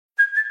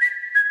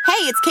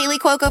it's Kaylee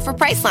Cuoco for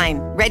Priceline.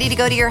 Ready to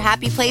go to your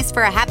happy place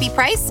for a happy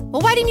price?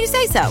 Well, why didn't you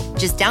say so?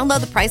 Just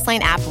download the Priceline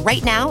app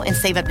right now and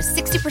save up to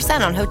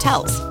 60% on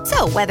hotels.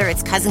 So whether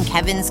it's Cousin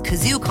Kevin's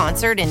Kazoo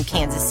Concert in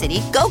Kansas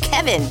City, go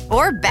Kevin,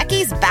 or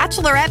Becky's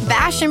Bachelorette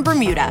Bash in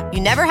Bermuda,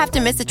 you never have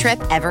to miss a trip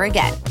ever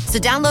again. So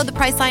download the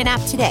Priceline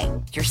app today.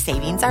 Your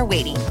savings are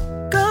waiting.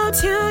 Go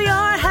to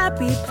your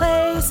happy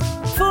place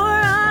for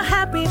a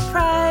happy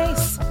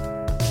price.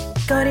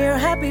 Go to your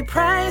happy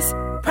price,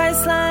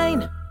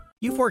 Priceline.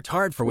 You've worked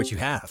hard for what you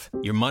have.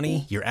 Your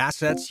money, your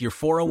assets, your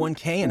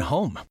 401k, and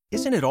home.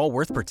 Isn't it all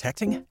worth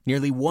protecting?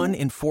 Nearly 1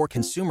 in 4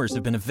 consumers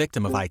have been a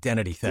victim of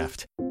identity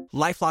theft.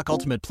 LifeLock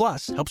Ultimate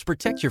Plus helps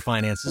protect your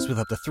finances with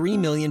up to $3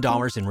 million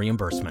in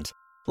reimbursement.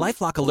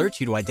 LifeLock alerts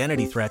you to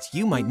identity threats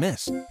you might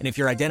miss. And if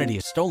your identity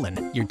is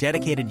stolen, your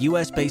dedicated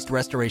U.S.-based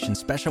restoration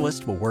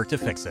specialist will work to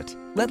fix it.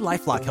 Let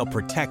LifeLock help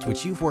protect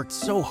what you've worked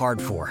so hard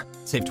for.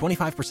 Save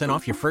 25%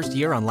 off your first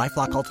year on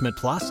LifeLock Ultimate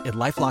Plus at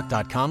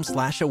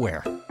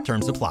LifeLock.com/aware.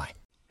 Terms apply.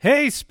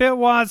 Hey,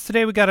 Spitwads.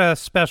 Today we got a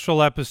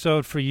special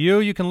episode for you.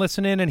 You can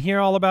listen in and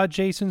hear all about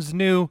Jason's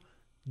new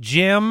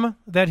gym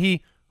that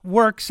he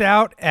works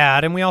out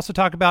at. And we also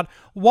talk about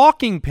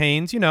walking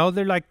pains. You know,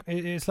 they're like,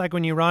 it's like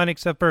when you run,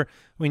 except for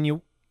when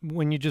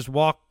you just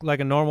walk like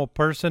a normal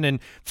person, and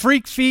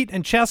freak feet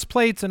and chest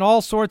plates and all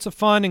sorts of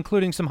fun,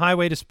 including some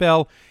highway to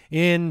spell.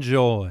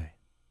 Enjoy.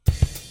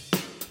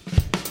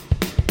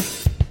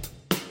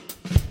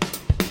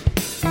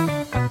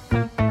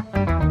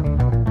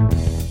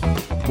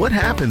 What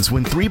happens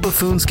when 3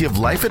 buffoons give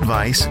life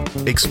advice,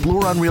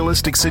 explore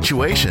unrealistic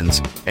situations,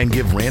 and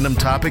give random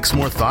topics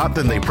more thought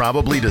than they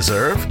probably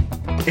deserve?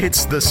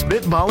 It's the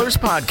Spitballers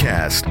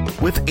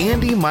Podcast with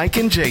Andy, Mike,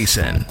 and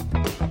Jason.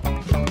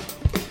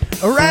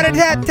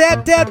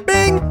 Rat-a-tat-tat-tat,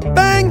 bing,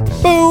 bang,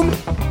 boom.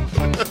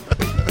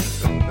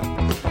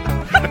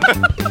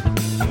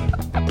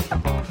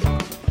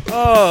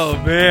 Oh,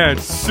 man,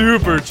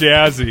 super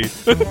jazzy.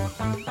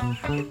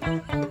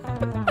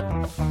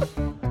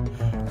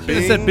 Should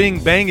have said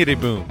bing, bangity,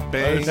 boom.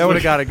 Bang. That would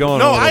have got it going.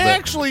 No, a little I bit.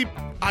 actually,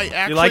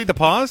 You like the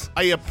pause?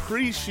 I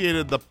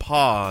appreciated the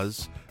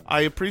pause.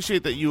 I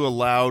appreciate that you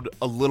allowed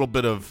a little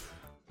bit of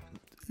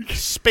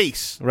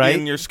space Right.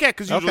 in your scat,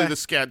 because usually Okay. the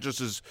scat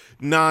just is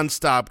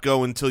nonstop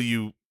go until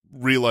you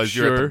realize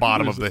you're at the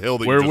bottom of the hill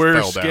that Where you we're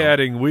just fell down.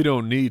 scatting, we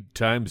don't need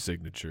time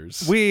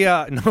signatures. We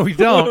no, we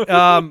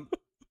don't.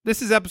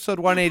 This is episode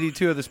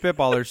 182 of the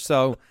Spitballers.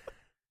 So,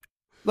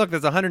 look,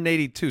 there's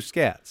 182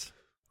 scats,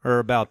 or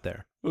about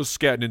there. I was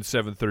scatting in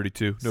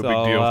 732. No so,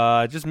 big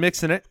deal. Just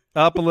mixing it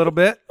up a little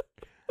bit.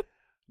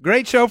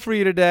 Great show for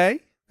you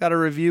today. Got a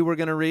review we're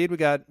going to read. We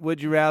got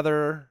Would You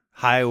Rather,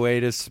 Highway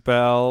to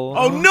Spell.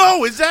 Oh,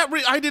 no, is that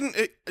I didn't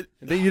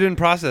You didn't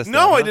process that,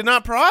 no, huh? I did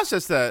not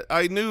process that.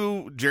 I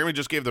knew Jeremy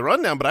just gave the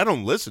rundown, but I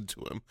don't listen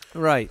to him.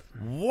 Right.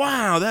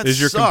 Wow, that Is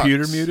your sucks.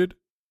 computer muted?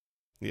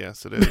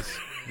 Yes, it is.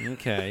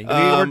 Okay.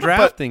 But We're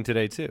drafting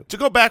today, too. To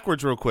go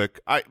backwards real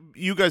quick,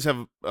 you guys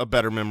have a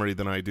better memory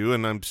than I do,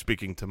 and I'm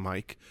speaking to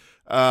Mike.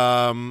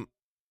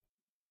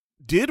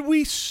 Did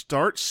we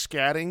start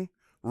scatting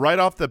right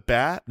off the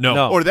bat?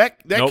 No. Or that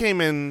Nope.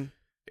 came in.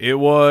 It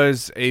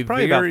was a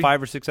Probably very, about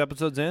 5 or 6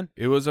 episodes in.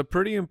 It was a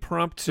pretty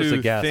impromptu Just a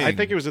guess. thing. I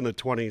think it was in the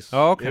 20s.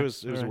 Oh, okay. It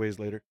was All right. a ways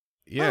later.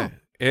 Yeah.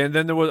 And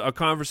then there was a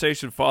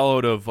conversation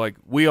followed of like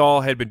we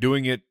all had been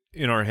doing it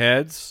in our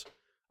heads.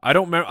 I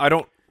don't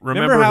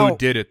remember how who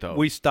did it though.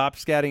 We stopped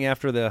scatting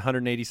after the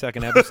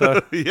 182nd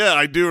episode. Yeah,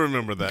 I do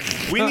remember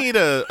that. We need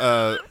a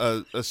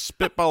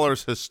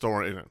Spitballers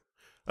historian,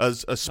 a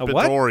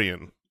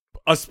Spitorian.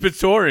 A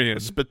Spitorian. A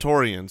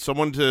Spitorian.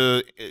 Someone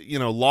to,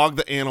 log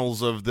the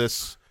annals of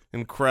this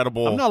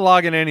incredible. I'm not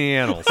logging any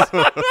annals.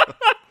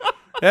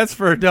 That's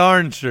for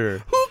darn sure.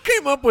 Who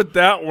came up with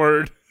that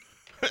word?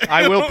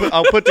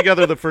 I'll put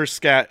together the first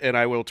scat and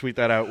I will tweet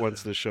that out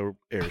once the show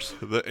airs.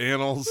 The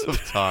annals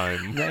of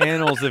time. The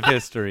annals of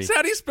history.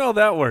 How do you spell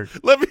that word?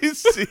 Let me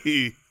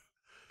see.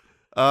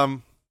 I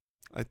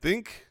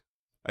think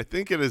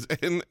it is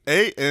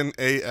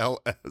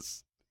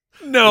Anals.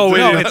 No,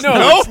 it's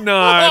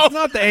not. It's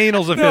not the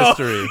annals of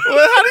history.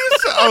 Well, how do you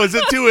say? Oh, is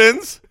it 2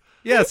 N's?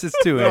 Yes, it's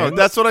 2 No, N's.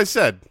 that's what I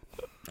said.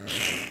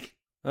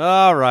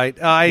 All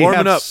right. I Warming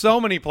have up. so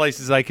many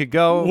places I could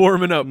go.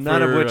 Warming up.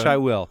 None of which I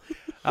will.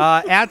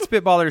 At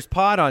Spitballers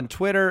Pod on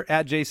Twitter,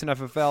 at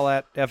JasonFFL,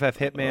 at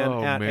FFHitman,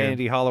 Oh, at man.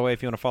 Andy Holloway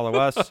if you want to follow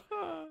us.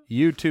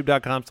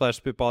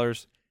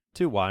 YouTube.com/Spitballers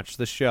to watch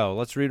the show.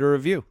 Let's read a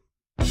review.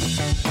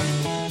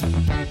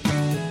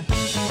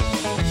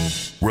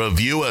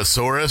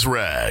 Reviewasaurus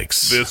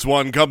Rex. This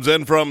one comes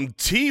in from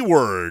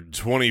T-Word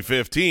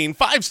 2015,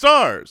 5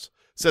 stars.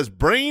 Says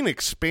brain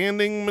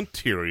expanding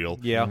material.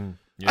 Yeah.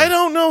 I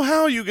don't know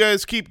how you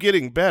guys keep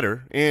getting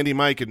better. Andy,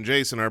 Mike, and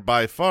Jason are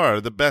by far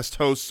the best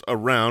hosts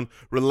around.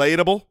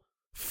 Relatable,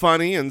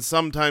 funny, and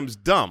sometimes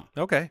dumb.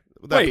 Okay.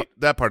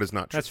 That part is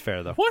not true. That's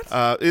fair, though. What?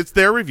 It's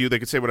their review. They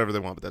can say whatever they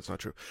want, but that's not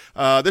true.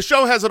 The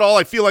show has it all.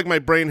 I feel like my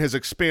brain has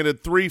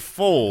expanded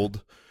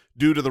threefold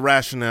due to the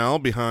rationale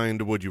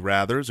behind Would You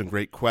Rathers and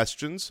great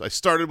questions. I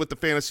started with the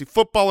fantasy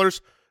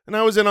footballers, and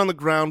I was in on the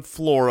ground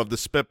floor of the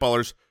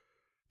Spitballers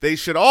They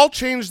should all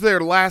change their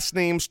last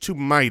names to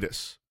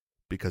Midas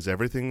because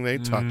everything they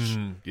touch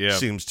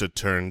seems to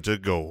turn to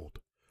gold.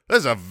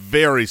 That's a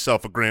very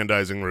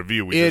self-aggrandizing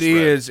review we just read. It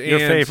is. Your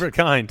favorite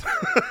kind.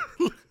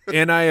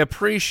 And I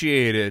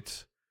appreciate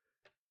it,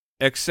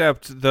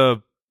 except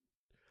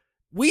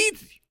we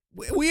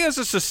as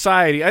a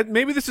society,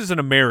 maybe this is an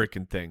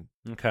American thing.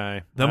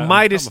 Okay. The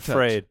Midas I'm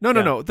afraid. touch.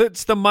 No.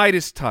 That's the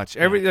Midas touch.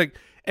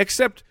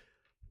 Except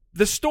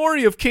the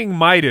story of King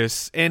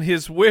Midas and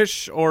his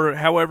wish, or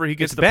however he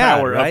gets It's the bad,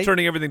 power right? of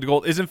turning everything to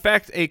gold, is in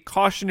fact a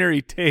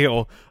cautionary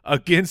tale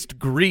against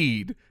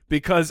greed,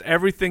 because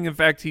everything, in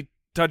fact, he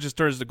touches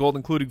turns to gold,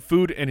 including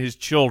food and his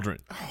children.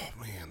 Oh,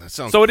 man, that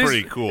sounds So it is-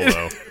 pretty cool,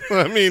 though.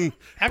 I mean,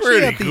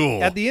 Actually, pretty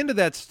cool. at the end of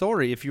that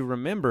story, if you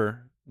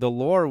remember, the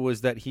lore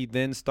was that he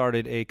then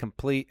started a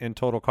complete and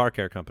total car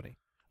care company.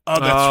 Oh,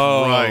 that's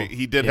Oh, right.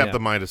 He did yeah. have the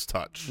Midas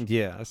touch.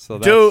 Yeah, so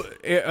that's,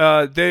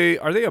 Are they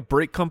a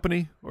brake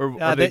company, or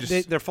are they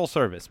just they're full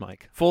service,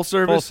 Mike. full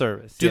service? Full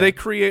service. Do yeah. they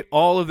create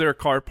all of their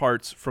car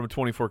parts from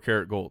 24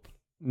 karat gold?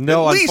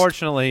 No, At least-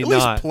 unfortunately At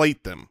not. least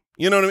plate them.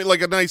 You know what I mean?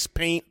 Like a nice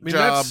paint I mean,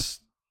 job.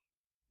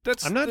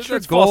 that's I'm not that's sure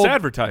false gold-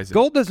 advertising.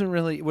 Gold doesn't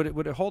really would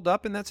it hold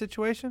up in that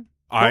situation?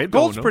 I don't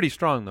Gold's know. pretty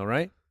strong though,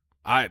 right?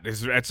 I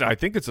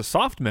think it's a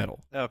soft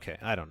metal. Okay,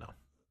 I don't know.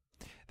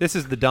 This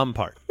is the dumb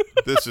part.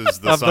 This is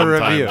the Of the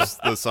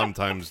review.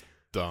 sometimes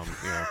dumb.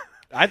 Yeah.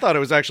 I thought it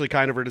was actually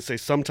kind of her to say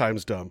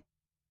sometimes dumb.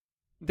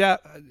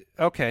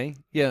 Okay,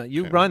 yeah,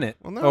 you run it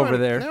Well, now over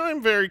I'm, there. Now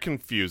I'm very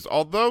confused.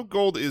 Although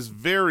gold is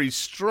very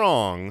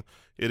strong,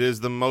 it is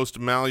the most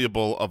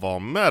malleable of all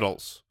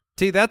metals.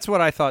 See, that's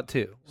what I thought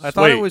too. I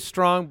thought it Wait. was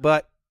strong,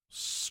 but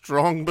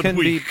Strong but can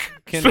weak.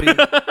 be can be.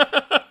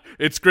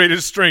 Its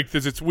greatest strength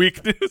is its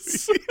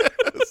weakness.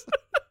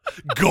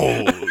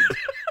 Gold.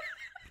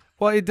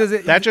 Well, it does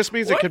it. That just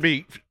means it could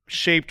be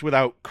shaped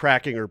without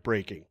cracking or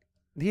breaking.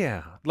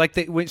 Yeah, like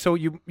so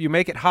you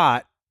make it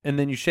hot and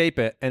then you shape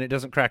it and it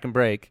doesn't crack and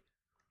break.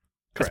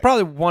 That's Correct.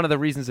 probably one of the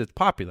reasons it's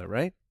popular,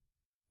 right?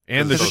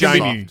 And the Because it's so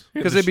shiny. soft.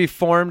 Because it'd be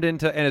formed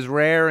into and is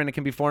rare and it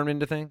can be formed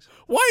into things.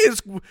 When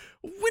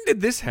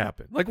did this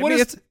happen? Like, I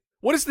mean,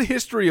 what is the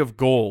history of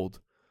gold?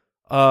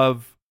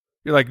 You're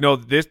like, no,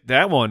 that's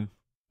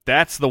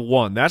the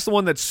one. That's the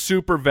one that's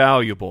super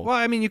valuable. Well,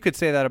 I mean, you could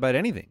say that about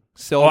anything. Oh,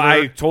 Silver,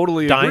 I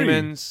totally agree.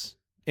 diamonds,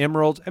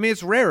 emeralds. I mean,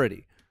 it's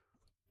rarity.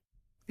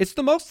 It's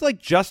the most like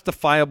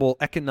justifiable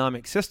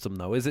economic system,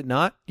 though, is it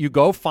not? You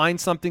go find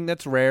something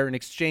that's rare and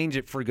exchange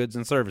it for goods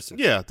and services.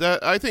 Yeah,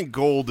 I think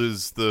gold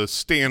is the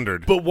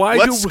standard. But why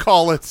Let's do we-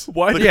 call it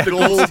why the do- Yeah.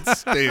 gold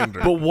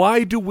standard? But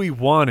why do we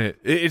want it?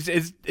 Is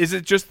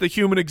it just the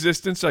human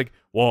existence? Like,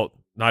 well,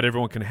 not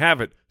everyone can have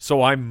it,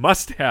 so I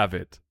must have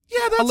it.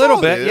 yeah, that's a little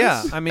all it bit, is.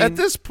 yeah. I mean, at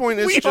this point,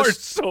 it's We are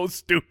just so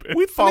stupid.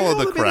 we follow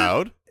the I mean,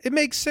 crowd. It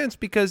makes sense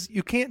because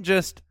you can't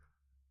just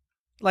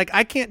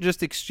I can't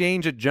just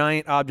exchange a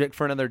giant object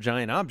for another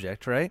giant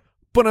object, right?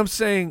 But I'm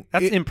saying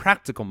That's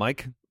impractical,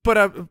 Mike.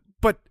 But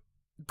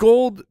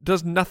gold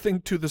does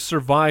nothing to the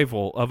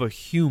survival of a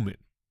human.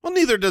 Well,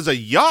 neither does a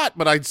yacht,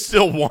 but I'd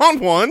still want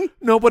one.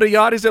 No, but a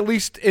yacht is at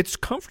least it's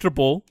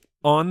comfortable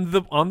on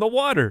the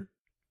water.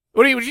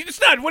 What are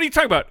you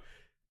talking about?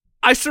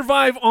 I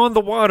survive on the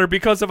water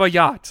because of a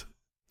yacht.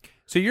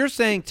 So you're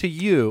saying to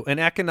you an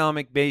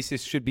economic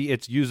basis should be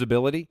its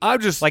usability? I'm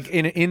just Like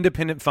in an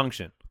independent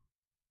function.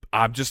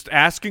 I'm just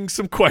asking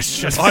some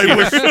questions.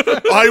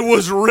 I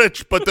was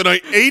rich, but then I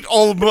ate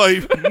all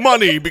my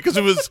money because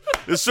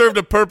it served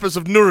a purpose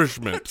of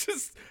nourishment.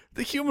 Just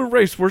the human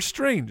race, we're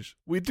strange.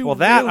 We do Well,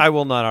 that real- I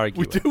will not argue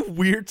we with. do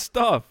weird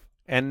stuff.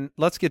 And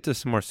let's get to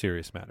some more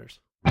serious matters.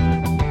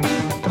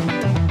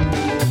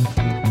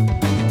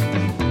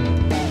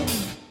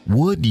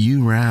 Would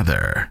you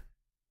rather?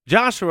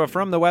 Joshua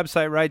from the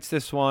website writes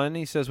this one.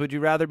 He says, would you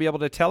rather be able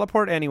to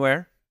teleport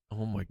anywhere,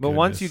 Oh my god. but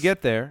once you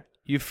get there,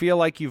 you feel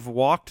like you've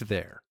walked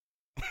there?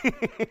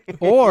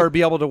 Or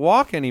be able to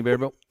walk anywhere,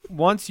 but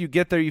once you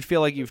get there, you feel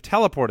like you've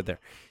teleported there.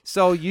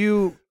 So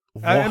you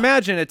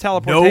imagine a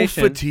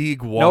teleportation. no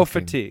fatigue walking. No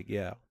fatigue,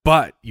 yeah.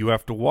 But you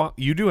have to walk.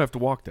 You do have to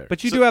walk there.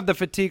 But you do have the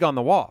fatigue on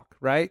the walk,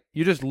 right?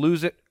 You just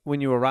lose it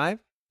when you arrive?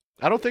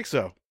 I don't think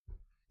so.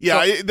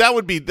 Yeah, that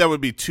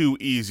would be too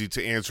easy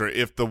to answer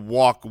if the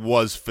walk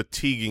was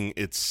fatiguing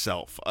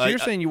itself. So you're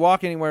saying you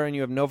walk anywhere and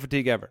you have no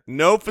fatigue ever?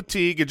 no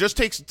fatigue. It just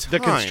takes time. The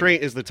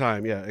constraint is the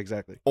time. Yeah,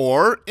 exactly.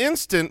 Or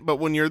instant, but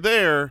when you're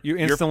there, You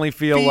your instantly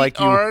feel feet like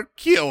you are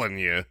killing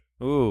you.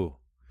 Ooh.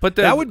 But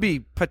that would be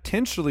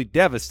potentially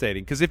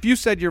devastating because if you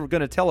said you were going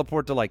to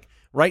teleport to like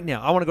right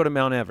now, I want to go to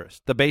Mount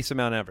Everest, the base of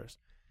Mount Everest.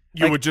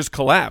 you would just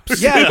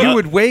collapse. Yeah, you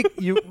would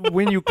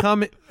when you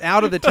come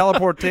out of the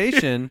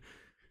teleportation,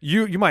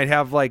 you might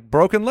have like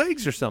broken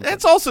legs or something.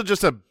 That's also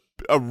just a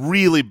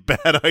really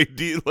bad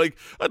idea. Like,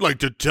 I'd like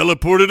to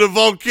teleport at a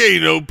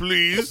volcano,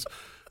 please.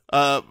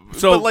 But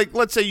like,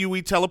 let's say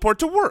we teleport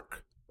to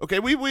work. Okay,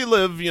 we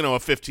live, a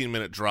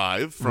 15-minute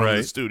drive from the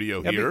Right.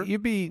 studio Yeah, here.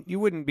 but you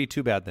wouldn't be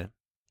too bad then.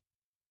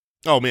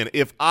 Oh man,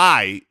 if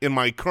I, in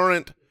my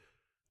current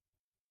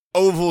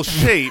oval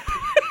shape,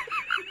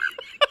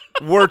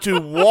 were to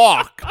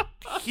walk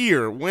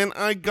here. When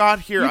I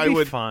got here, You'd I be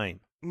would fine.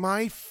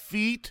 my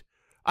feet.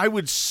 I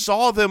would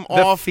saw them The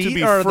off to feet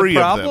be are the free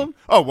of problem? them.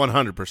 Oh,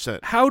 100%.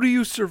 How do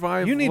you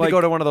survive? You need like, to go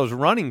to one of those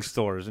running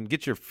stores and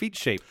get your feet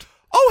shaped.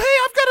 Oh,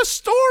 hey, I've got a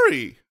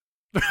story.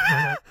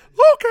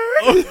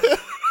 Okay.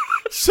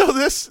 So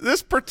this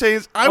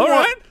pertains. I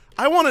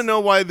want to know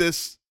why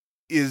this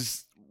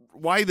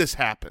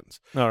happens.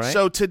 All right.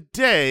 So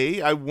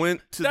today I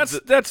went to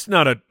That's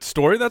not a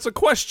story. That's a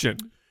question.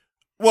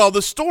 Well,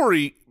 the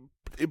story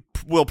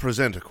will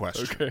present a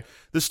question. Okay.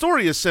 The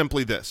story is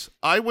simply this.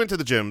 I went to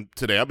the gym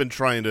today. I've been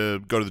trying to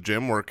go to the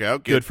gym, work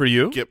out. Good for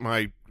you. Get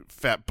my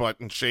fat butt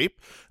in shape.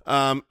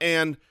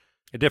 And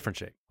A different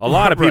shape. A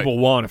lot of Right. people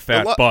want a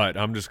fat lot- butt.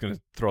 I'm just going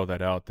to throw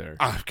that out there.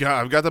 I've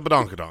got the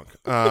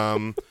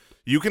badonkadonk.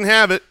 You can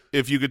have it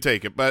if you could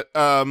take it. But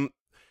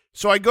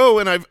so I go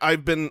and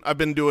I've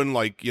been doing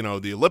like, you know,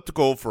 the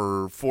elliptical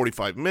for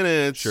 45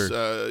 minutes.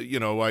 Sure. You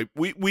know,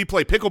 we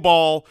play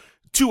pickleball.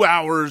 2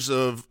 hours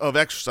of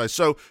exercise.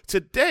 So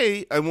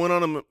today I went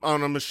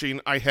on a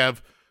machine I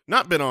have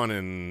not been on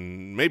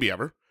in maybe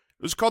ever.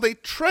 It was called a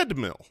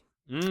treadmill.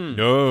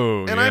 No.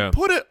 And yeah. I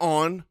put it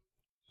on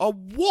a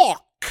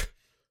walk.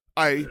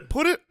 I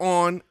put it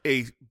on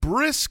a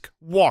brisk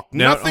walk.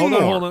 Now, Nothing hold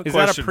on, more. hold on. Is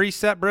Question. that a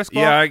preset brisk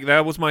walk? Yeah,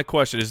 that was my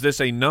question. Is this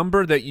a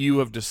number that you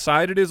have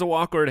decided is a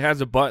walk, or it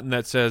has a button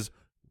that says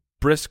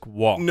brisk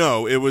walk?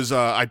 No, it was.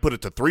 I put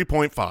it to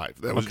 3.5.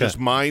 That was Okay. just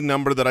my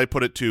number that I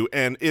put it to.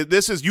 And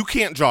this is you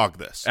can't jog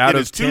this. Out It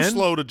of is too 10?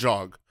 slow to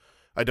jog.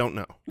 I don't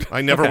know.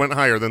 I never Okay. went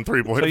higher than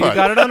 3.5. So you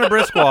got it on a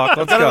brisk walk. I've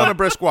Let's got go. it on a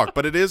brisk walk,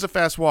 but it is a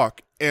fast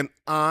walk, and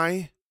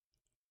I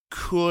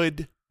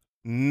could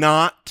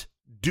not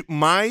do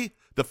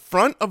the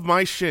front of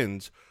my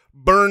shins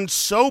burned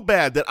so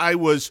bad that I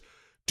was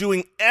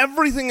doing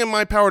everything in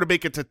my power to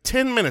make it to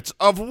 10 minutes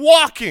of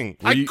walking.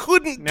 I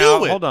couldn't Now,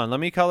 do it. hold on. Let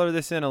me color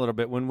this in a little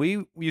bit. When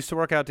we used to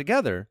work out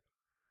together,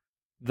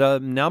 the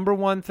number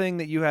one thing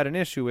that you had an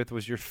issue with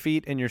was your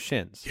feet and your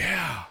shins.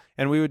 Yeah.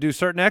 And we would do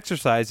certain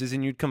exercises,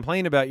 and you'd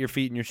complain about your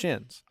feet and your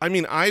shins. I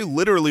mean, I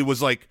literally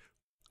was like,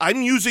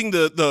 I'm using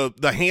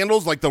the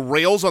handles, like the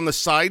rails on the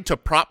side to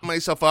prop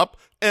myself up,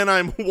 and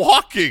I'm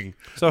walking.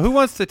 So who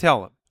wants to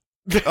tell him?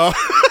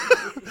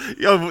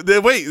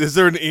 Wait, is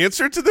there an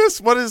answer to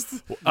this? What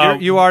is?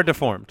 You are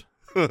deformed.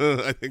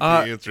 I think the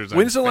answer is.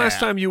 When's the I'm last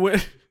fat. time you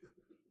went?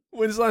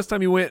 When's the last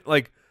time you went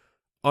like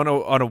on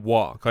a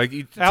walk? Like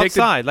you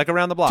Outside, like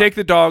around the block. take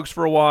the dogs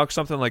for a walk,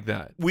 something like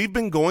that. We've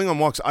been going on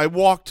walks. I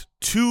walked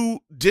to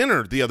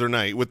dinner the other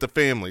night with the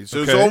family. So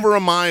it was Okay. over a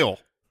mile,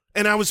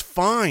 and I was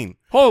fine.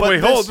 Hold, But wait,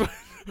 this- hold.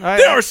 I-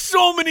 There are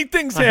so many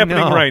things I happening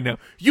know. right now.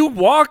 You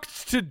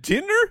walked to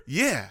dinner?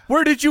 Yeah.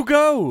 Where did you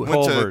go? Went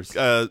Culver's.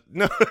 to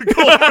no,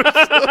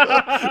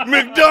 Culver's.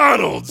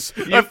 McDonald's.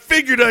 I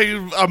figured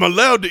I'm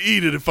allowed to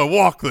eat it if I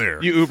walk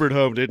there. You Ubered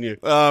home, didn't you?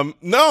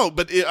 No,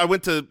 but I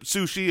went to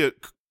sushi at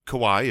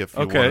Kauai. If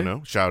you Okay. want to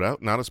know, shout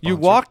out, not a sponsor. You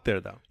walked there,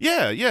 though.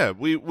 Yeah.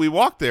 We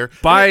walked there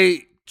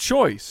By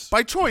choice.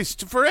 by choice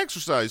for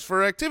exercise,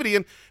 for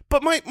activity,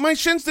 but my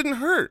shins didn't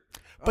hurt.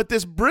 But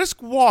this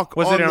brisk walk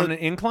Was on it on the, an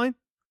incline?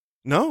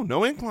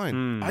 No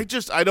incline. I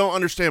don't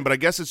understand, but I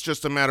guess it's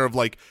just a matter of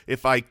like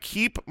if I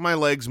keep my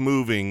legs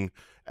moving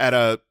at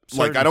a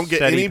like I Certain don't get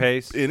steady any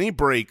pace. any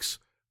breaks,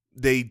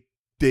 they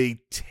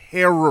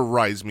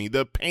terrorize me.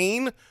 The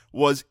pain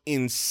was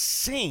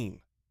insane.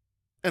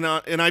 And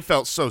I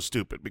felt so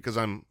stupid because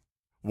I'm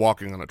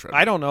walking on a treadmill.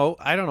 I don't know.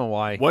 I don't know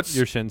why What's-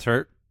 your shins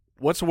hurt.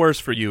 What's worse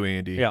for you,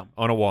 Andy? Yeah.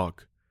 On a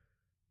walk,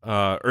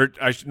 or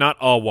not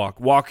a walk,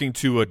 walking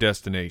to a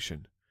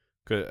destination.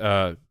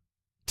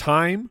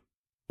 Time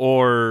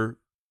or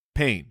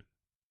pain,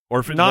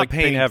 or Not like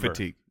pain ever.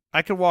 fatigue.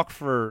 I could walk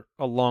for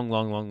a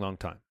long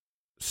time.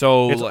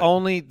 So It's like,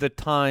 only the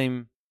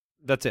time.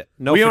 That's it.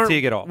 No we aren't-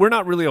 fatigue at all. We're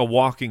not really a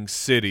walking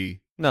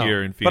city No.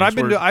 here in Phoenix. But I've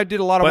been. We're- I did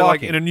a lot of but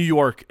walking. like in New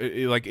York,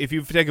 like if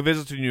you take a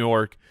visit to New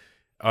York,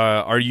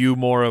 are you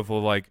more of a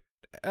like,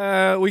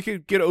 we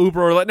could get an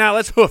Uber or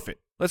let's hoof it.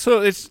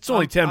 It's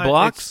only 10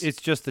 blocks.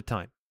 It's just the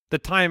time. The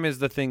time is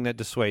the thing that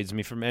dissuades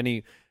me from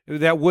any.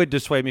 That would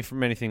dissuade me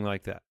from anything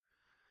like that.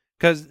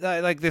 Because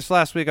like this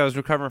last week, I was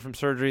recovering from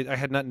surgery. I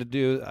had nothing to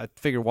do. I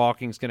figured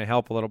walking's going to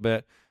help a little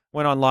bit.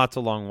 Went on lots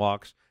of long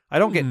walks. I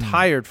don't get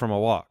tired from a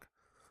walk.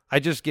 I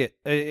just get.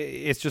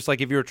 It's just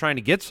like if you were trying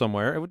to get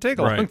somewhere, it would take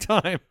a long Right.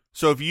 time.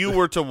 So if you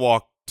were to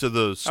walk to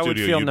the I would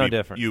studio, feel you'd no be,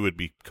 different. you would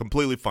be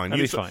completely fine. I'd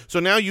You- be so, fine. so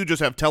now you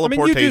just have mean, you do-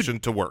 teleportation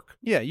to work.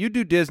 Yeah, you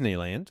do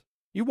Disneyland.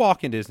 You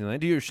walk in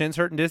Disneyland. Do your shins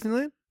hurt in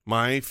Disneyland?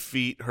 My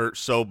feet hurt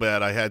so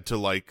bad I had to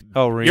like.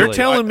 Oh, really? You're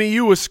telling me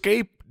you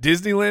escape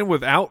Disneyland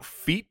without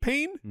feet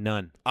pain?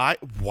 None.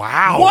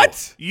 Wow.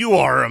 What? You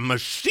are a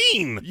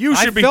machine. You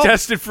I should be felt-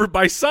 tested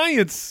by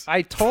science.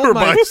 I told For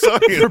my my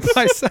science. for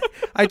my sci-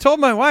 I told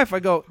my wife, I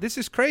go, this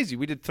is crazy.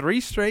 We did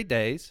 3 straight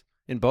days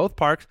in both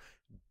parks,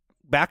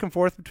 back and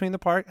forth between the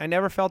park. I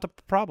never felt a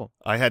problem.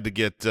 I had to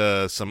get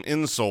some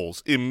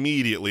insoles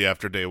immediately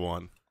after day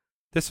one.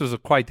 This was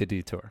quite the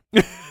detour.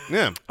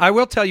 Yeah. I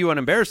will tell you an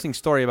embarrassing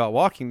story about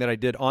walking that I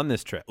did on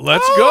this trip.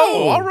 Let's Oh,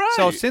 go. all right.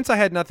 So since I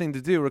had nothing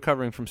to do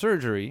recovering from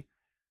surgery,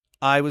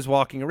 I was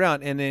walking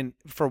around, and then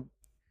for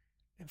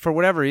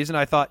whatever reason,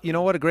 I thought, you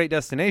know what a great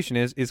destination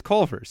is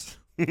Culver's.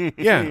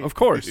 Yeah, of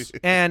course.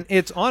 And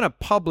it's on a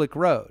public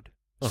road.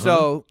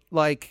 So,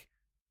 like,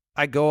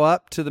 I go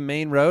up to the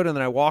main road, and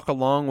then I walk a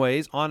long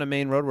ways on a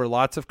main road where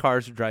lots of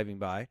cars are driving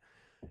by.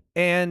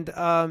 And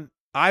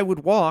I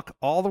would walk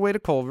all the way to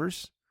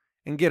Culver's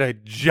and get a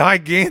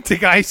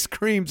gigantic ice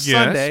cream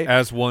sundae. Yes,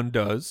 as one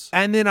does.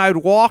 And then I'd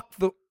walk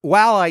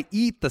while I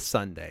eat the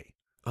sundae.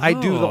 I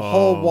do the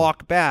whole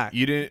walk back.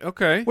 You didn't,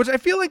 okay. Which I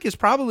feel like is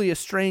probably a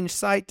strange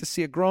sight to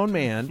see a grown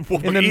man Well,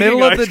 in the eating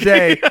middle of the ice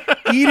day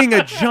eating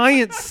a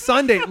giant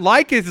sundae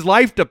like his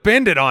life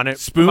depended on it,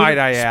 Spoon, might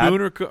I add.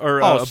 Spoon or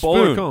a bowl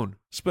spoon. or cone?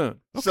 Spoon.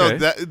 So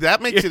Okay.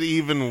 that makes it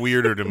even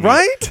weirder to me.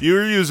 Right?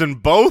 You're using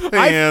both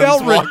I hands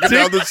felt walking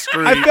down the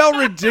street. I felt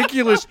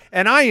ridiculous,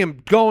 and I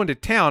am going to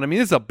town. I mean,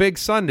 this is a big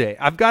Sunday.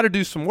 I've got to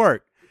do some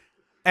work.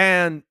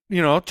 And,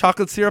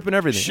 chocolate syrup and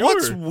everything. Sure.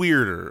 What's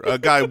weirder, a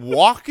guy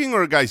walking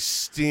or a guy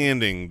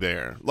standing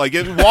there? Like,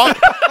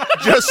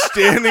 just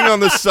standing on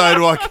the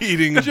sidewalk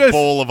eating a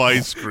bowl of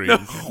ice cream.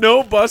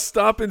 No bus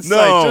stop in sight.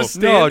 No. Just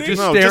standing.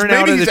 just No, staring maybe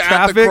out at he's the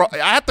traffic.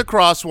 at the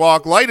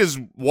crosswalk. Light is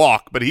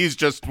walk, but he's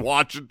just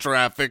watching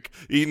traffic,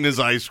 eating his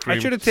ice cream. I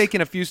should have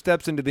taken a few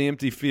steps into the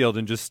empty field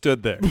and just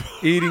stood there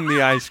eating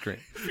the ice cream.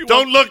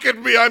 Don't look at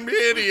me. I'm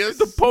hideous.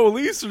 The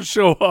police will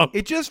show up.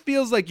 It just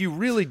feels like you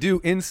really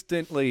do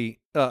instantly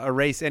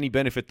erase any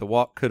benefit the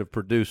walk could have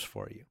produced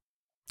for you.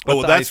 But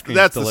Oh, the that's ice cream's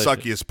the delicious.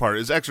 suckiest part.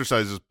 Is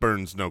exercise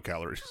burns no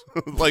calories.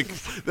 Like,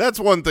 that's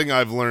one thing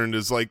I've learned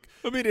is like.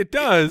 I mean, it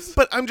does.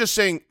 But I'm just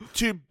saying,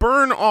 to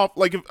burn off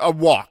like a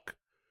walk.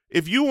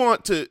 If you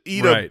want to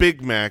eat a Right.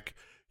 Big Mac,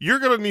 you're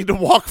gonna need to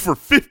walk for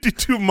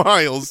 52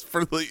 miles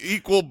for the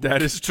equal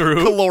That is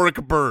true. caloric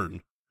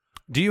burn.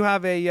 Do you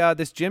have a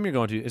this gym you're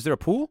going to? Is there a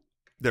pool?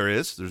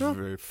 There's Oh. a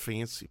very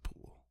fancy pool.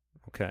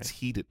 Okay. It's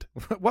heated.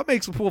 What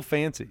makes a pool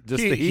fancy?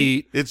 Just the Heat.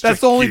 heat. It's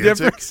That's the only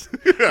gigantic. difference.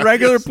 Yeah,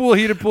 Regular it's pool,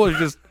 heated pool is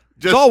just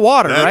it's just- all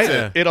water, that's right?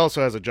 it. It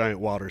also has a giant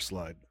water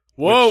slide.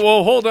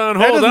 Whoa, hold on,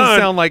 That hold doesn't on.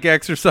 sound like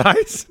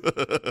exercise.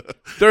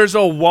 There's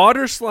a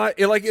water slide.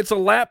 It's a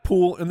lap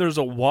pool, and there's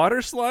a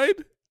water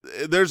slide?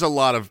 There's a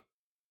lot of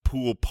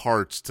pool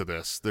parts to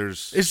this.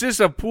 There's Is this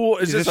a pool?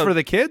 Is this for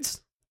the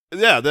kids?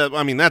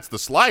 I mean that's the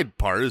slide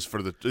part is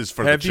for the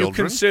Have you children.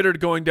 considered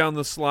going down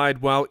the slide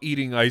while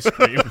eating ice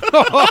cream?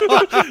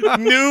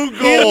 New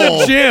goal. In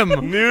the gym.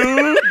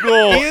 New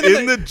goal In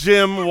in the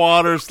gym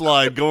water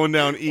slide, going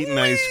down eating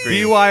ice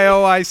cream.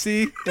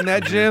 BYOIC in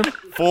that gym?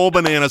 Full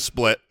banana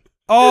split.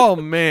 Oh,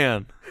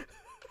 man.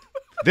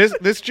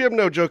 This gym,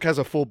 no joke, has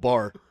a full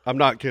bar. I'm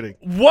not kidding.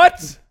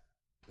 What?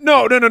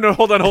 No.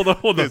 Hold on.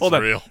 It's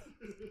real.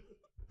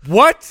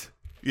 What?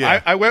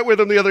 Yeah. I went with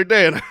him the other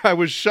day, and I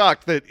was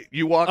shocked that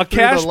you walked A through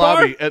cash the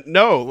lobby. bar? And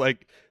no,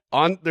 like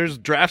there's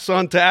drafts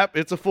on tap.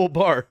 It's a full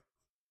bar.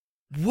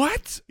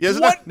 What? Yeah,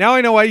 isn't What? Now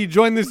I know why you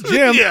joined this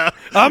gym. Yeah.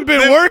 I've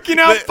been They- working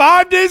out they-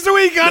 5 days a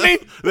week, honey.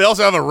 They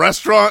also have a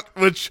restaurant,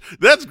 which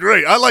that's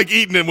great. I like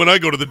eating it when I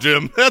go to the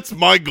gym. That's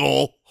my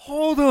goal.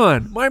 Hold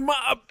on.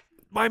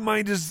 My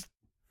mind is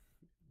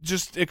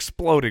just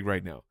exploding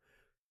right now.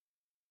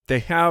 They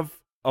have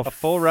A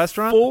full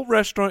restaurant? full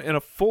restaurant, and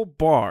a full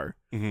bar.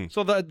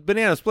 So the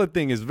banana split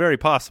thing is very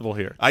possible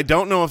here. I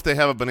don't know if they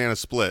have a banana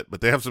split,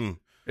 but they have some.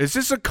 Is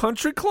this a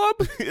country club?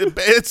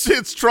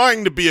 It's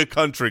trying to be a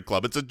country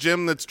club. It's a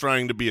gym that's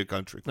trying to be a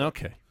country club.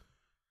 Okay.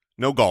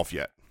 No golf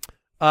yet.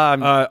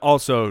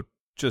 Also,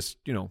 just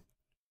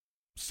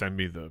send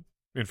me the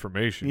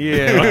information.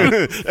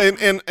 Yeah.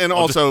 and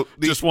also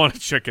just want to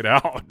check it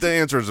out. the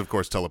answer is of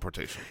course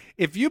teleportation.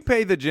 If you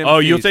pay the gym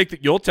Oh, fees,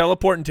 you'll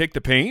teleport and take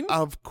the pain?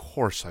 Of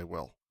course I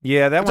will.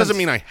 yeah, that That doesn't one's-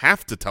 mean I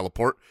have to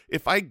teleport.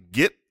 If I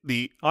get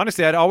the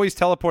Honestly, I'd always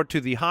teleport to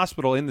the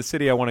hospital in the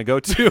city I want to go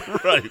to.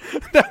 right,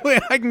 That way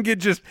I can get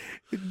just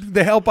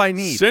the help I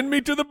need. Send me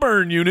to the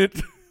burn unit.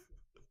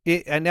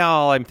 And now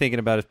all I'm thinking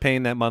about is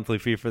paying that monthly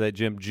fee for that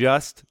gym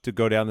just to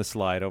go down the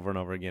slide over and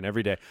over again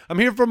every day. I'm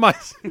here for my,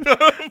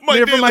 I'm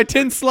here for my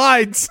 10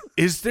 slides.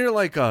 Is there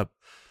like a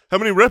how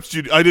many reps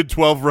did you? I did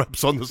 12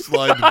 reps on the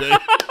slide today.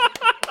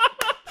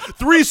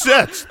 3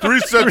 sets. 3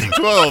 sets of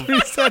 12. 3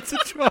 sets of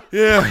 12.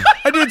 Yeah.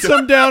 I did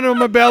some down on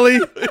my belly,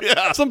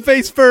 Yeah. some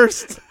face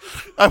first.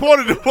 I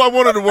wanted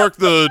to work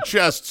the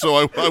chest, so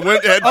I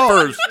went head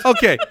first.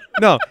 Okay,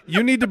 no,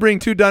 you need to bring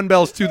 2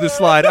 dumbbells to the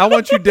slide. I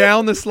want you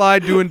down the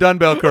slide doing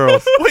dumbbell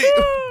curls. Wait,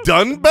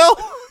 dumbbell?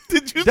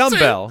 Did you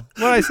Dumbbell. What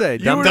did I say?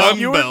 you were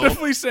Dumbbell.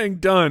 definitely saying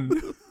done.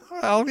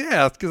 Well,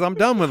 yeah, because I'm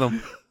done with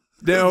them.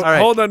 Now, All right.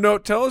 hold on. No,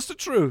 tell us the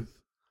truth.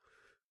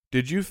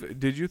 Did you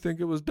think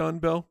it was done,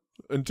 Bill?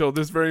 Until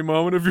this very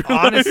moment of your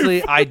life?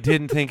 Honestly, I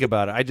didn't think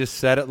about it. I just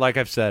said it like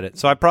I've said it.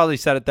 So I probably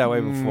said it that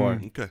way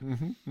before. Okay.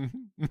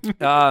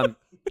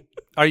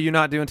 Are you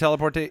not doing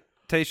teleportation?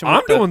 I'm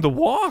with the- doing the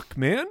walk,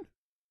 man.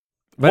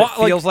 But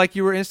Wa- it feels like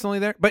you were instantly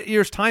there. But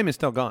your time is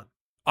still gone.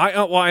 I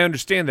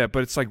understand that,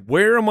 but it's like,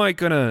 where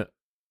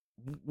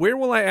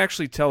will I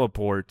actually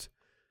teleport?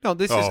 No,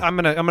 this is. Oh. I'm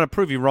gonna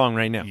prove you wrong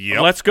right now.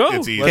 Yep. Let's go.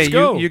 It's easy. Let's Okay,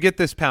 go. you get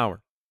this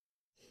power.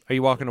 Are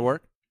you walking to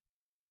work?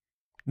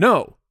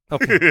 No.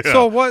 Okay.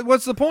 So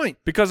what's the point?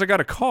 Because I got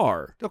a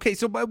car. Okay,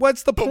 so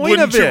what's the But point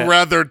wouldn't of you it?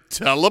 rather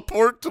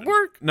teleport to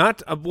work?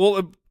 Not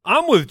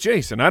I'm with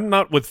Jason. I'm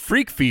not with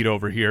freak feet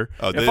over here.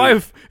 Oh,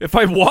 If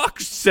I walk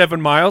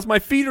 7 miles, my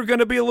feet are going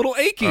to be a little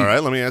achy. All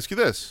right, let me ask you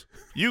this.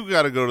 You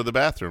got to go to the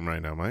bathroom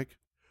right now, Mike.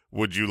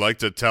 Would you like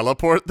to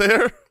teleport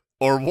there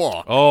or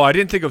walk? Oh, I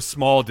didn't think of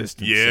small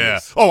distances. Yeah.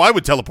 Oh, I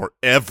would teleport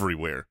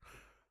everywhere.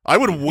 I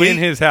would wait in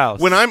his house.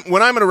 when I'm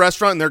at a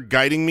restaurant and they're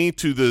guiding me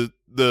to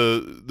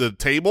the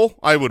table.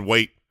 I would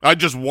wait. I'd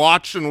just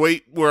watch and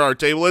wait where our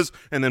table is,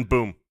 and then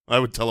boom, I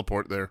would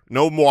teleport there.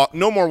 No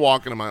more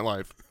walking in my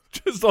life.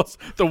 Just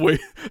the way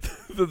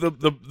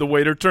the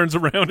waiter turns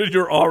around and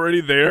you're already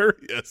there.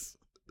 Yes.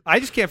 I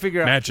just can't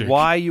figure Magic. out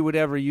why you would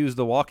ever use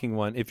the walking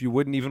one if you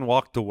wouldn't even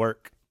walk to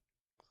work.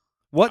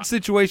 What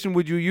situation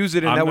would you use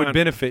it in that would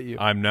benefit you?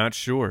 I'm not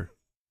sure,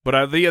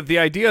 but the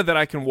idea that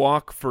I can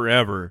walk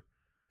forever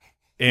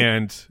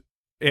and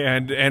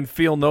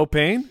feel no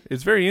pain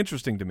is very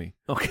interesting to me.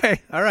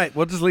 Okay, all right,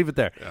 we'll just leave it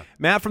there. Yeah.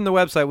 Matt from the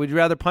website, would you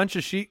rather punch a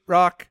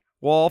sheetrock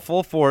wall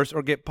full force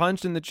or get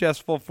punched in the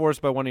chest full force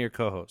by one of your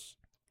co-hosts?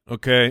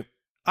 Okay,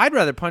 I'd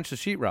rather punch the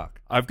sheetrock.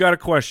 I've got a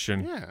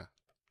question. Yeah.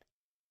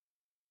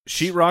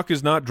 Sheetrock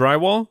is not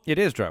drywall? It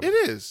is drywall.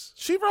 It is.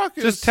 Sheetrock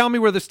is. Just tell me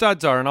where the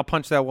studs are and I'll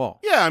punch that wall.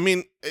 Yeah, I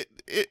mean,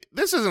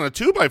 this isn't a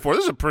 2x4.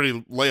 This is a pretty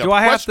layup Do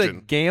I have question.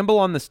 to gamble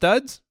on the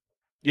studs?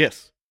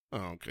 Yes. Oh,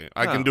 okay.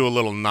 I can do a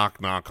little knock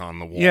on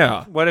the wall.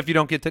 Yeah. What if you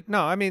don't get to?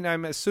 No, I mean,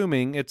 I'm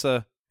assuming it's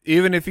a.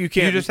 Even if you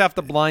can't, You just have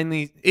to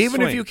blindly.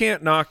 even if swing. you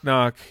can't knock,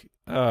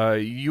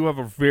 you have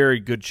a very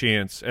good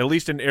chance. At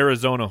least in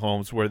Arizona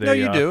homes where they No,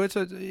 you do. It's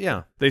a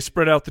They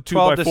spread out the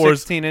 12 to 2x4s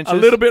 16 inches. a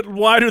little bit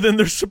wider than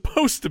they're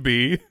supposed to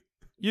be.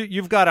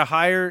 You've got a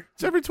higher.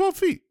 It's every 12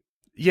 feet.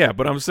 Yeah,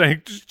 but I'm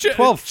saying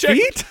 12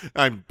 feet?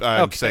 I'm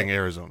Okay. saying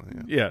Arizona.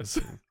 Yeah. Yes.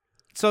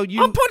 So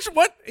you. I'm punching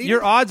what?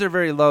 Your odds are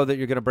very low that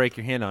you're going to break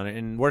your hand on it.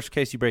 In worst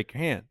case, you break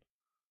your hand.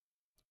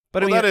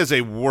 But Well, I mean, that is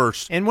a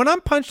worse. And when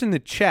I'm punched in the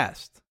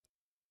chest,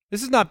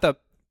 this is not the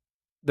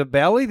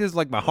belly. This is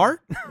like my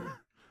heart.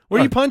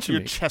 Where are you punching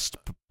your me? chest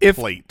If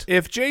plate.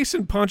 if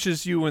Jason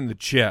punches you in the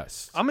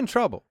chest, I'm in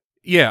trouble.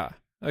 yeah,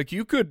 like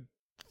you could.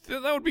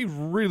 That would be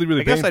really,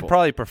 really I guess painful. I'd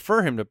probably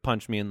prefer him to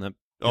punch me in the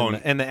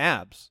in the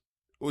abs.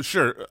 Well,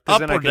 sure, 'Cause up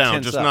then I or could down,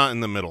 tense just up. not in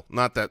the middle,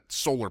 not that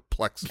solar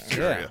plexus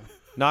Yeah, area.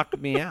 knock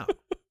me out.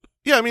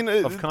 Yeah, I mean,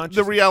 Of the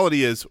consciousness.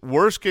 reality is,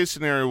 worst case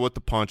scenario with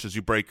the punch is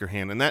you break your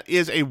hand, and that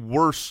is a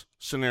worse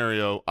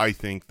scenario, I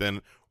think,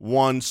 than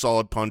one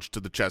solid punch to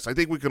the chest. I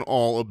think we can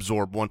all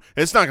absorb one.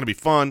 It's not going to be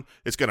fun.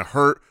 It's going to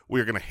hurt.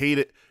 We're going to hate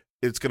it.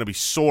 It's going to be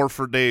sore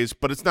for days,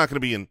 but it's not going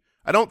to be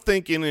I don't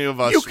think any of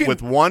us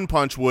with one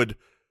punch would.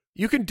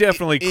 You can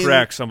definitely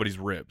crack somebody's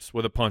ribs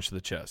with a punch to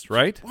the chest,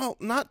 right? Well,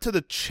 not to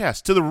the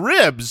chest, to the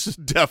ribs,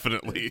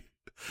 definitely.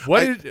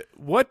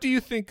 What do you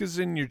think is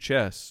in your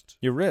chest?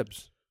 Your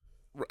ribs.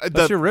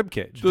 That's your rib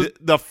cage.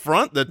 The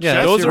front, the Yeah,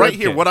 chest, those are right rib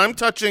here. cage. What I'm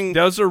touching,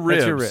 Those are ribs.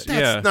 That's your rib.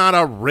 that's Yeah. not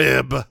a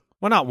rib.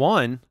 Well, not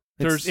one.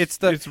 There's- It's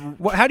the.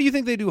 it's- How do you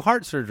think they do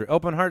heart surgery?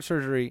 Open heart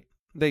surgery.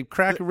 They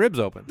crack ribs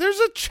open. There's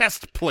a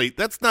chest plate.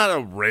 That's not a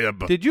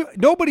rib. Did you?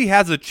 Nobody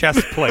has a chest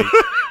plate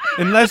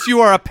unless you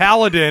are a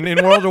paladin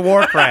in World of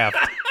Warcraft.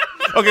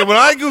 Okay, when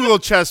I Google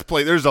chest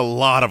plate, there's a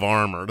lot of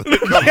armor that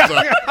comes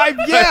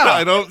up. Yeah.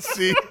 I don't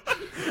see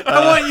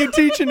I want you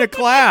teaching a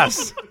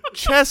class.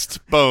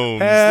 chest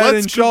bones. Head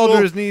Let's and Google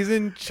shoulders, knees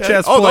and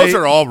chest Oh, plate. those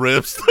are all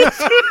ribs.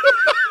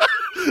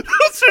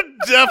 Those are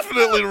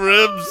definitely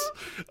ribs.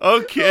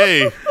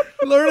 Okay.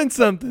 Learning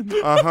something.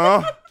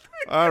 Uh-huh.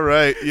 All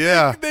right.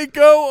 Yeah. They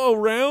go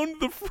around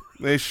the front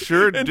They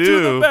sure and do.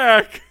 to the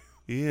back.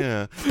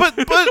 Yeah. But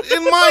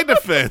in my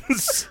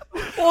defense,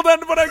 Hold on,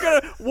 but I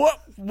gotta.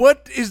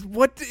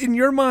 What in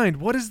your mind?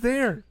 What is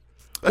there?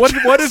 What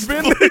has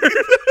been there?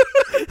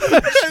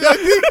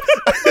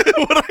 I think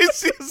what I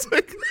see is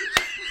like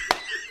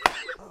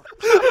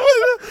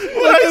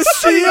what I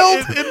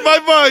see in my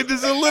mind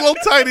is a little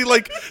tiny,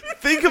 like,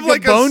 think of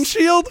like a bone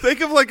shield?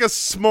 Think of like a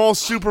small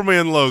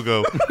Superman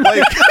logo.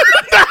 Like,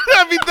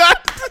 I mean,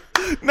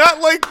 not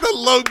like the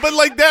logo, but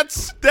like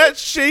that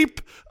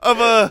shape of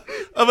a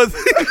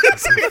thing.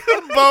 It's like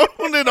a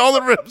bone, and all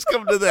the ribs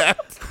come to that.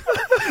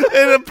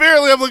 And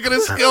apparently, I'm looking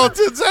at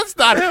skeletons. That's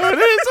not how it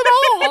is at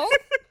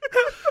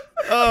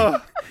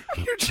all.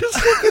 You're just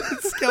looking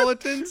at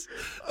skeletons.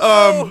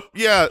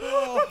 Yeah.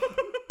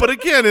 But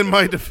again, in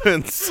my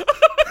defense,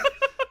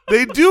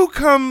 they do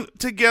come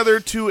together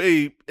to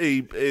a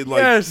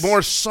like Yes.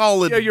 more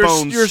solid Yeah, your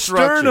bone structure.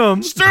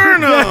 sternum.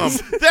 Sternum.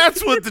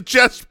 That's what the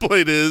chest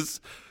plate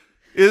is.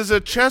 Is a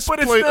chest But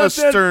it's plate not a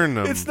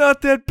sternum? It's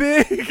not that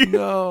big.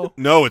 No.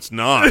 No, it's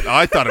not.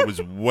 I thought it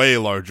was way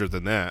larger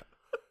than that.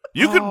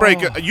 You could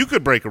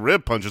break a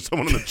rib punching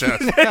someone in the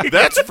chest.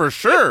 That's for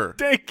sure.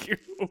 Thank you.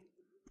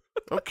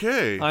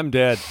 Okay. I'm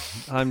dead.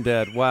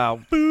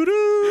 Wow. Oh,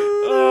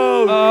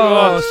 Oh,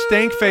 God.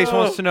 Stankface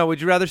wants to know,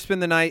 would you rather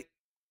spend the night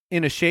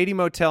in a shady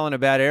motel in a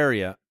bad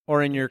area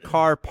or in your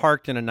car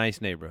parked in a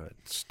nice neighborhood?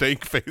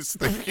 Stankface,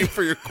 thank you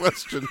for your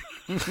question.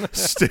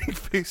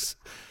 Stankface.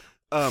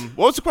 What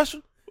was the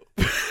question?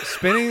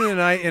 spending the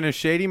night in a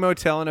shady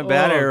motel in a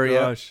bad area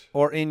gosh.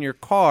 or in your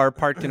car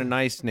parked in a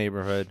nice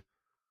neighborhood,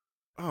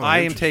 I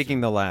am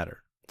taking the latter.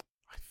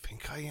 I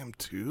think I am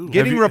too.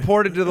 Getting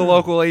reported to the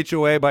local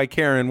HOA by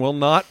Karen will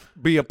not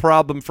be a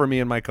problem for me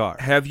in my car.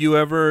 Have you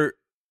ever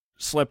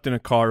slept in a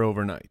car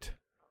overnight?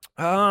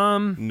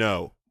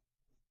 No.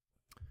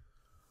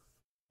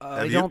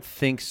 I don't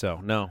think so.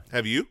 No.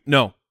 Have you?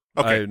 No.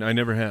 Okay. I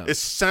never have. It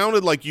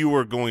sounded like you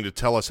were going to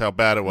tell us how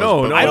bad it was.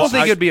 No, but no, I don't well,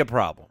 think it'd be a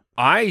problem.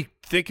 I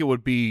think it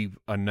would be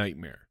a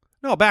nightmare.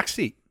 No, back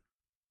seat.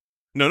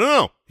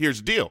 No. Here's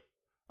the deal.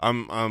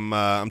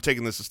 I'm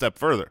taking this a step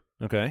further.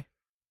 Okay.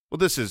 Well,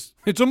 this is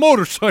It's a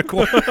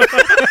motorcycle.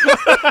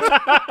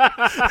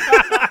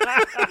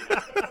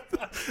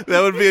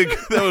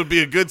 that would be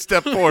a good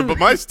step forward. But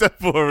my step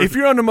forward. If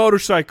you're on a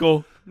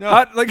motorcycle,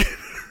 how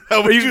how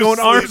are would you going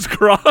sleep? arms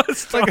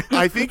crossed?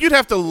 I think you'd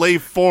have to lay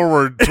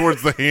forward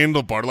towards the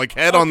handlebar, like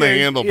head on the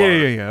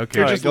handlebar. Yeah. Okay.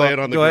 You're just laying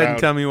on the Go ahead ground. and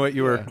tell me what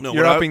you were. No,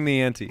 you're what I- upping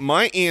the ante.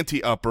 My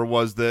anti-upper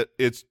was that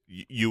it's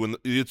you and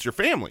it's your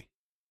family.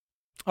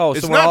 Oh,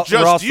 It's so not we're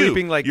all just you.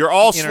 sleeping like you're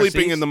all in our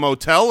sleeping seats? in the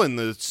motel in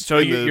the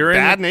you're in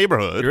bad the-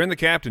 neighborhood, You're in the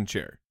captain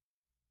chair.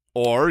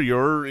 or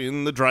you're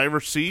in the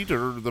driver's seat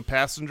or the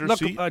passenger Look,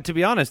 seat. to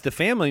be honest, the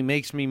family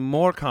makes me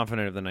more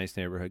confident of the nice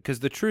neighborhood because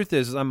the truth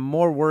is I'm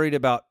more worried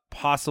about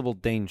possible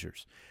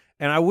dangers.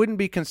 And I wouldn't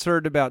be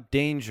concerned about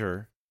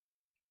danger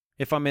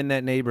if I'm in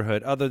that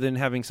neighborhood other than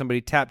having somebody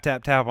tap,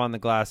 tap, tap on the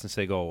glass and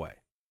say, go away.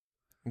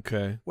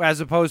 Okay. As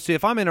opposed to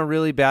if I'm in a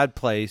really bad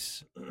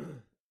place,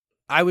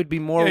 I would be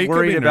more Yeah, you could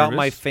worried be about nervous.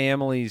 my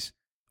family's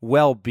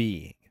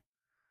well-being.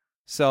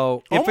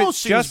 So if Almost it's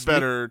seems just me-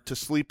 better to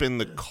sleep in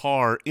the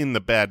car in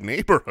the bad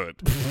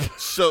neighborhood,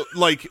 so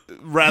like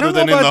rather I don't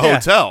than know in the about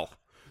that. hotel,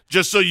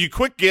 just so you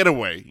quick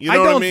getaway. You know I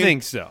what I don't mean?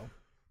 think so.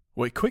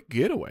 Wait, quick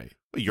getaway.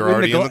 You're When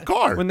already the in the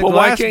car. When the Well,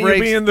 why glass can't breaks,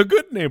 you be in the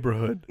good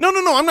neighborhood? No.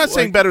 I'm not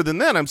saying better than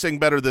that. I'm saying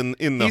better than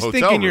in the he's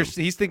hotel thinking room.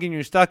 he's thinking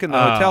you're stuck in the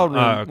hotel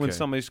room when okay.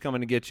 somebody's coming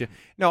to get you.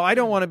 No, I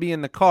don't want to be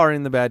in the car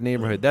in the bad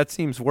neighborhood. That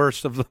seems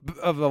worst of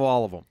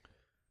all of them.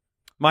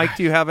 Mike,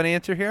 do you have an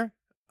answer here?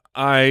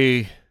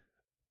 I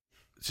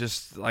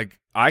just like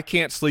I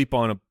can't sleep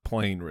on a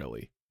plane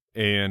really,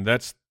 and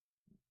that's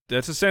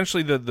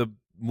essentially the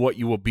what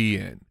you will be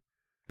in.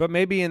 But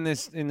maybe in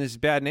this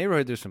bad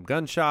neighborhood, there's some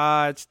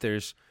gunshots.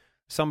 There's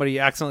somebody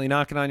accidentally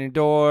knocking on your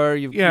door.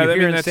 You're hearing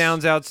that's-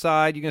 sounds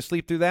outside. You gonna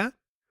sleep through that?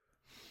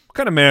 What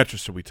kind of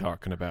mattress are we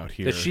talking about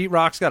here? The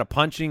sheetrock's got a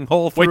punching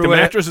hole through Wait, the it.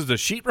 mattress is a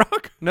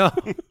sheetrock? No.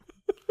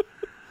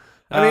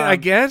 I mean, I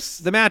guess.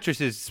 the mattress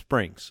is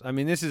springs. I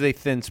mean, this is a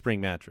thin spring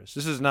mattress.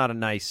 This is not a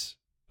nice.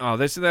 Oh,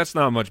 that's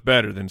not much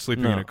better than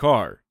sleeping in No. a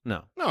car.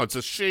 No, No, it's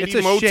a shady It's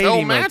a motel shady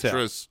motel.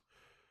 mattress.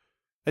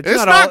 it's It's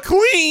not all,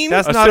 clean.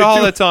 That's I not said, all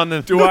do- that's on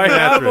the. Do I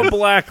have a mattress.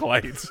 black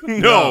light?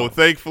 no,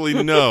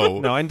 thankfully, no.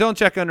 No, and don't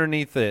check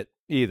underneath it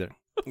either.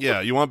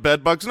 Yeah, you want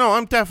bed bugs? No,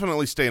 I'm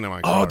definitely staying in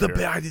my car. Oh, the here.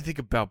 bed. I didn't think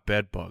about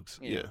bed bugs.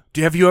 Yeah.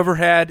 Have you ever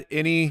had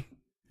any?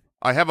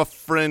 I have a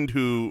friend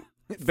who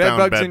Bed found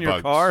bugs bed in your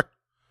bugs. car.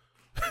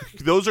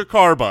 Those are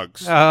car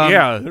bugs.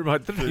 Yeah, You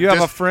have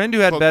a Just- friend who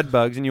had well- bed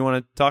bugs, and you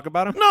want to talk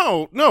about him?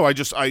 No. I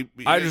just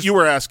you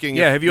were asking.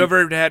 yeah. if Have you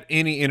ever had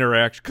any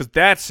interaction? Because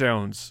that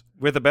sounds.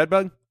 With a bed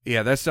bug?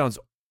 Yeah, that sounds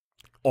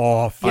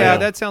awful. Yeah,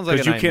 that sounds like a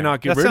because you nightmare.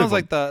 cannot get that rid sounds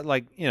of them.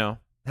 like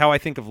how I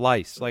think of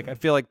lice. Like I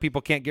feel like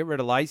people can't get rid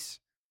of lice.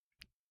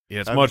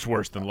 Yeah, it's I've- much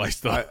worse than lice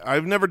though.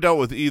 I've never dealt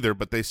with either,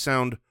 but they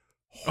sound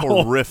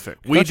Oh. horrific.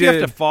 We Don't you have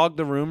did- to fog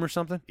the room or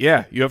something?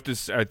 Yeah, you have to.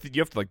 I think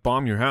you have to like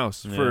bomb your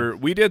house. Yeah.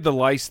 We did the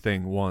lice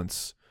thing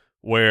once,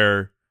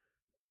 where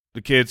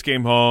the kids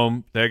came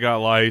home, they got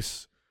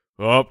lice.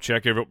 Oh,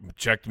 checked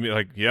me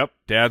like, yep,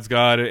 Dad's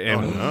got it,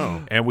 and Oh,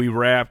 no. and we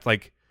wrapped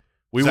like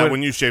we Is that went.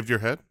 when you shaved your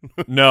head?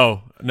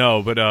 no,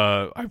 but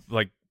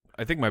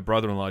I think my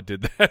brother-in-law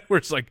did that, where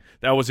it's like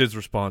that was his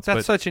response. That's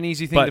but such an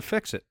easy thing but- to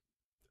fix it.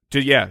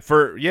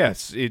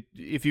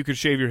 if you could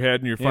shave your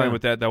head and you're fine Yeah.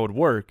 with that, that would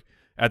work.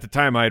 At the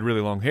time, I had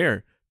really long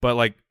hair, but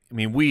like, I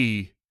mean,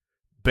 we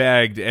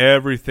bagged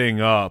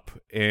everything up,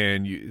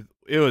 and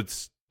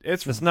it's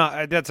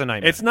not. That's a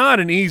nightmare. it's not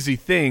an easy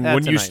thing That's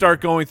when a you start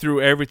nightmare. going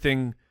through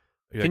everything.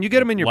 Can you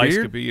get 'em in your lice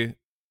beard? Could be,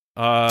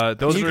 Can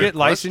those you are get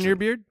lice in your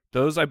beard?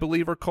 Those I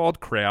believe are called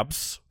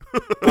crabs.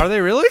 Are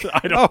they really?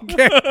 I don't.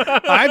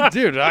 Okay,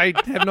 dude, I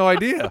have no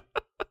idea.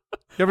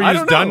 You ever I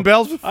used don't know.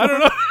 dumbbells before? I don't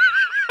know.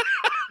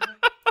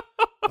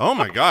 Oh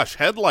my gosh,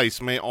 head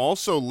lice may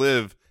also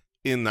live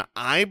in the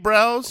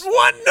eyebrows,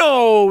 What?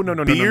 No.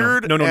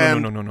 beard, No.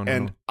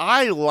 and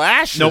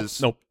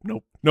eyelashes. Nope.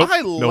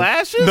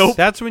 Eyelashes? Nope.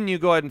 That's when you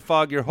go ahead and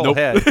fog your whole Nope.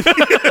 head.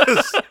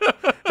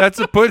 That's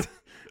a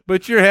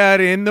put your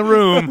head in the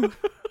room.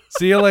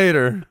 See you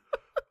later.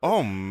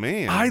 Oh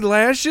man,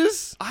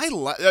 Eyelashes?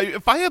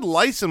 if I had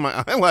lice in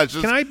my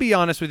eyelashes, Can I be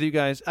honest with you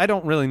guys? I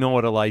don't really know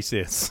what a lice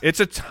is. It's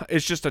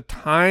just a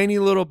tiny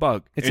little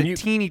bug. It's And a you-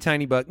 teeny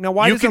tiny bug. Now,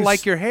 why you does it can like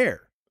s- your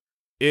hair?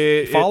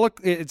 It,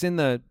 It's in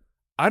the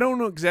I don't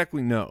know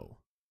exactly. No.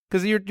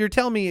 because you're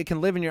telling me it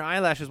can live in your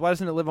eyelashes. Why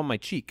doesn't it live on my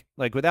cheek,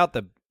 like without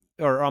the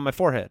or on my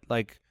forehead?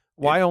 Like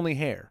why only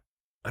hair?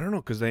 I don't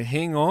know, because they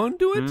hang on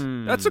to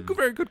it? That's a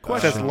very good It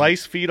question. says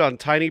lice feed on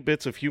tiny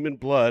bits of human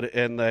blood,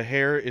 and the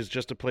hair is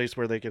just a place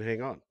where they can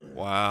hang on.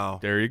 Wow.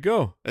 There you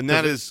go. And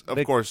that is,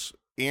 of course,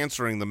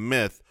 answering the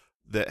myth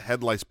that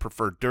head lice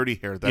prefer dirty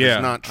hair. That is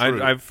not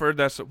true. I've heard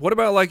that. What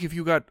about like if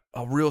you got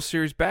a real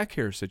serious back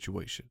hair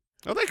situation?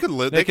 Oh, they could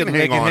live. They can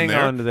hang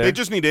on there. They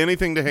just need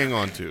anything to hang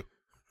on to.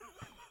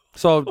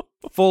 So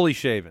fully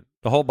shaven,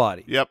 the whole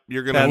body. Yep,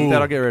 you're gonna.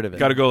 That'll get rid of it.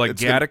 Got to go like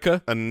It's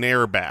Gattaca. a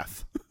nair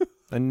bath.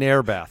 A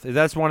nair bath.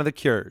 That's one of the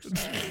cures.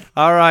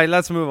 All right,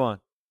 let's move on.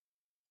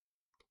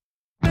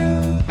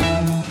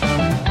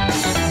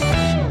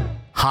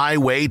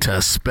 Highway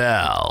to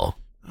Spell.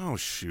 Oh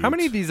shoot! How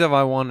many of these have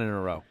I won in a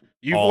row?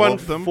 You've All won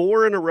of them?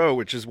 4 in a row,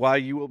 which is why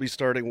you will be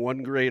starting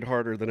 1 grade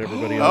harder than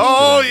everybody else.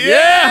 Oh today.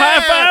 yeah!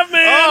 High five,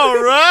 man!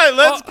 All right,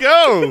 let's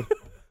go.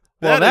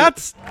 Well,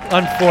 that's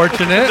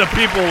unfortunate. The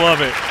people love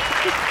it.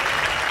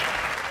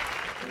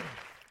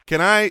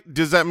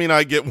 Does that mean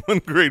I get 1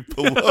 grade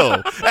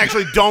below?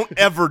 Actually, don't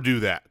ever do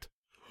that.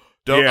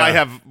 Yeah. I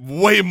have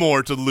way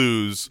more to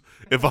lose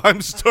if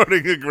I'm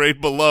starting a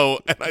grade below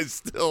and I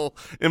still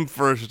am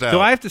first out. Do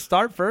I have to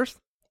start first?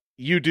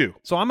 You do.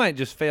 So I might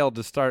just fail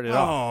to start it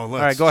off. All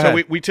let's- right, go ahead.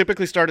 So we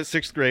typically start at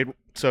 6th grade,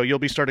 so you'll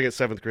be starting at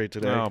 7th grade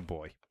today. Oh,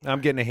 boy. I'm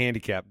getting a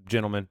handicap,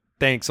 gentlemen.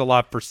 Thanks a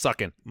lot for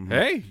sucking.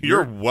 Hey,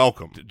 You're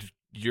welcome.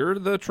 You're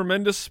the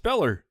tremendous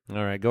speller.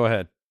 All right, go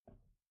ahead.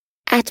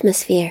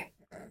 Atmosphere.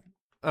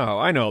 Oh,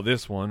 I know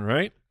this one,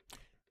 right?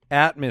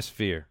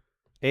 Atmosphere.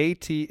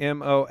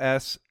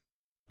 ATMOSPHERE,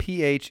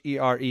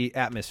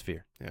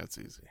 atmosphere. Yeah, it's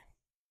easy.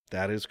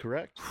 That is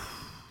correct.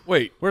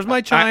 Wait, Where's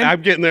my chime?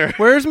 I'm getting there.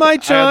 Where's my I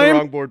had the chime?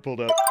 wrong board pulled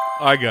up.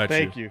 I got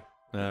Thank you.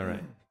 All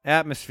right.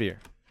 Atmosphere.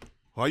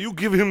 Why you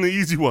give him the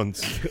easy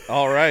ones?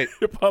 All right.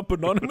 Hip Hop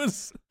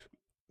Anonymous.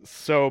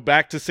 So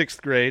back to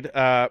 6th grade.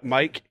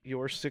 Mike,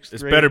 your 6th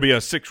This grade. better be a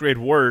 6th grade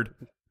word.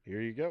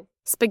 Here you go.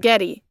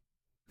 Spaghetti.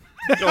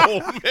 Oh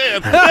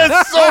man,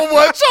 that's so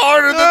much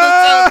harder than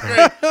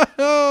the 7th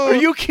grade. Are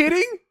you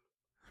kidding?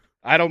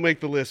 I don't make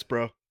the list,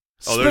 bro.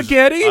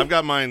 Spaghetti? I've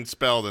got mine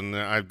spelled, and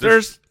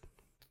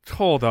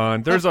Hold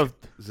on. There's a.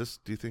 Is this?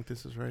 Do you think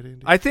this is right,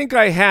 Andy? I think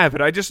I have it.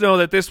 I just know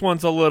that this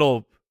one's a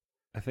little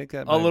I think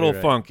that a little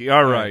funky.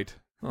 All right.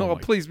 Oh,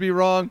 my- please be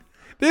wrong.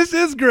 This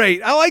is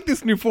great. I like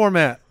this new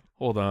format.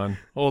 Hold on.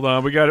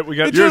 We got it. We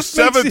got It Your just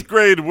makes 7th it-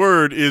 grade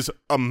word is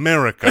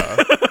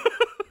America.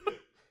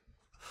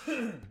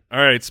 All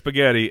right,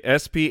 spaghetti.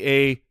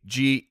 SPAGHETTI.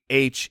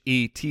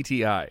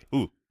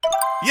 Ooh.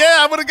 Yeah,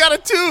 I would have got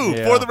it too.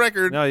 Yeah. For the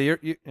record. No, yeah.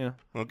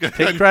 Okay.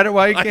 Take credit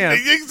while you can.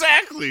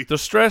 Exactly. The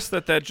stress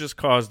that just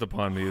caused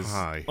upon me is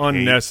I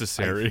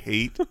unnecessary.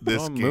 hate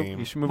this game.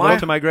 You should move My- on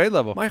to my grade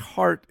level. My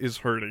heart is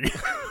hurting.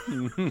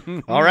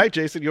 All right,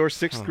 Jason, your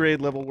 6th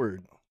grade level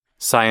word.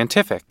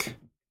 Scientific.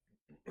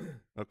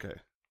 Okay.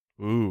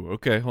 Ooh,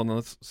 okay. Hold on.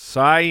 Let's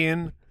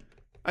cyan.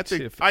 I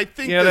think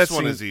Yeah, this that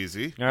one seems- is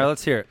easy. All right,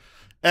 let's hear it.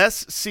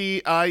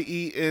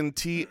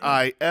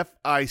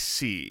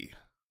 SCIENTIFIC.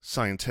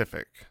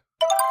 Scientific.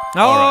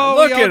 Oh,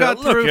 Look we all at got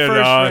it. Look through at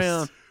first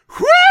us.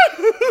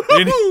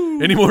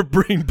 round. Any more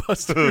brain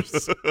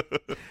busters?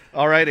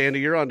 All right, Andy,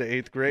 you're on to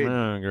 8th grade.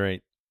 Oh,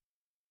 great.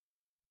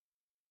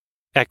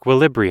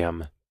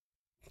 Equilibrium.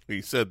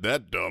 He said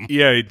that dumb.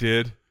 Yeah, he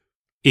did.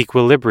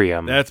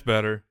 Equilibrium. That's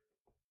better.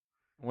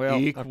 Well,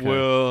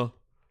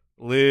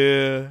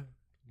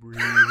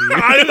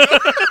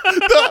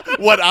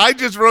 What I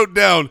just wrote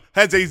down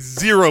has a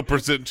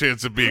 0%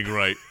 chance of being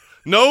right.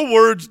 No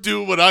words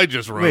do what I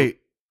just wrote. Wait.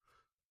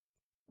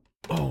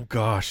 Oh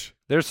gosh.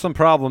 There's some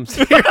problems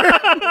here.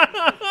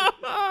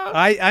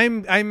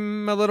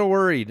 I'm a little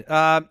worried.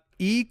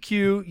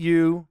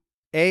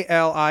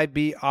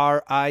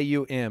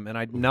 EQUALIBRIUM, and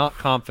I'm not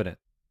confident.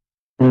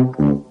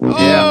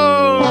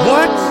 Oh!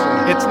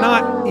 What? It's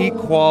not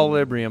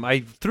equilibrium.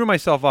 I threw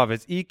myself off.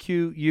 It's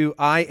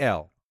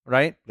EQUIL,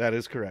 right? That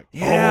is correct.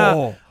 Yeah.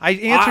 Oh, I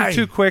answered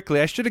too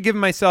quickly. I should have given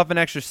myself an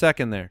extra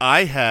second there.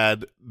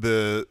 Did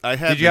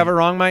Did you have it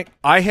wrong, Mike?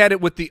 I had it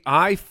with the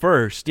I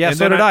first. Yeah, and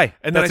so then did I.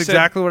 And then That's I said,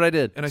 exactly what I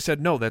did. And I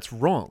said, no, that's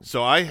wrong.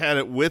 So I had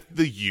it with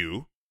the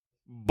U,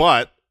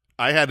 but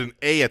I had an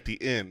A at the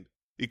end.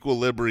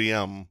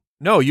 Equilibrium.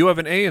 No, you have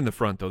an A in the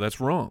front though. That's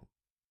wrong.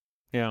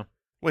 Yeah.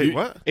 Wait,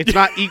 what? It's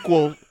not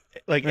equal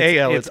like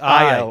AL, it's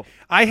IL.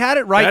 I had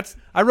it right. That's-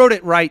 I wrote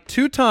it right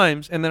 2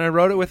 times, and then I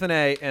wrote it with an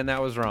A, and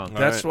that was wrong.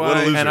 That's right. why. What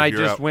a loser. And I You're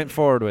just out. went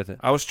forward with it.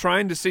 I was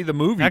trying to see the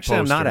movie. Actually,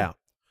 I'm not poster. out.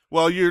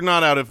 Well, you're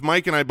not out. If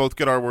Mike and I both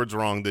get our words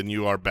wrong, then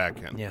you are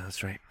back in. Yeah,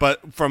 that's right.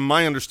 But from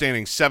my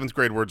understanding, 7th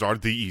grade words are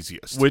the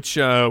easiest. Which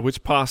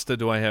pasta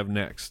do I have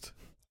next?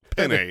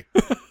 Penne.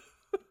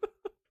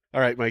 All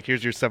right, Mike,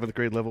 here's your 7th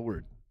grade level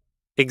word.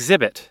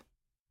 Exhibit.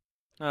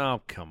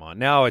 Oh, come on.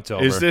 Now it's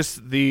over. Is this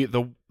the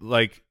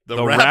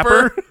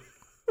rapper?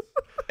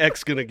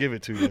 X gonna give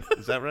it to you.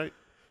 Is that right?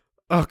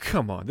 Oh,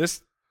 come on.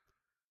 This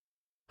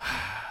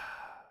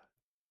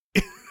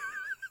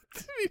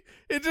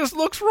it just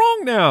looks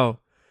wrong now.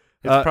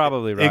 It's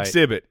probably right.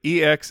 Exhibit.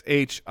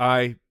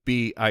 EXHIBIT.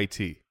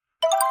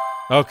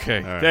 Okay.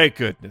 All right. Thank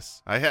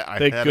goodness. I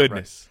Thank had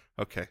goodness.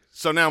 Okay.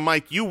 So now,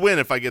 Mike, you win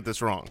if I get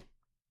this wrong.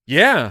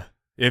 Yeah.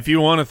 If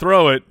you want to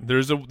throw it,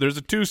 there's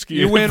a two-ski.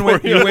 You win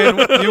with you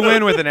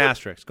win with an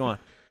asterisk. Go on.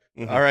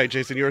 All right,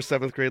 Jason, your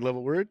 7th grade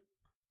level word.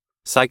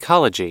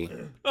 Psychology.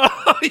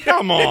 Oh, yeah,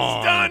 Come on.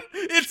 It's done.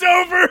 It's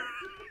over.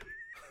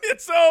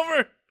 It's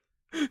over.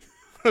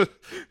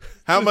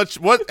 How much?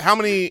 What? How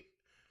many?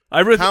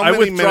 I How many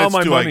withdraw minutes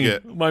my do I money.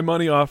 get? My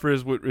money offer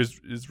is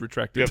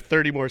retracted. You have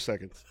 30 more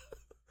seconds.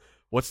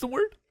 What's the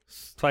word?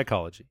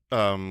 Psychology.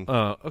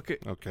 Okay.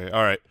 Okay.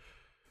 All right.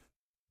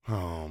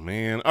 Oh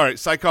man. All right.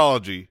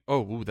 Psychology.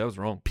 Oh, ooh, that was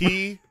wrong.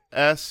 PSYCHOLOGY.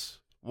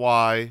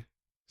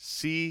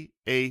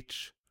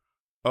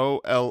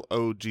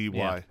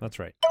 Yeah, that's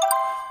right.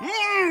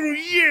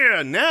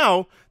 Yeah.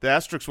 Now the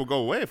asterisks will go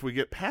away if we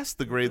get past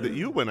the grade that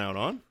you went out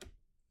on.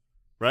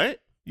 Right?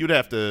 You'd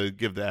have to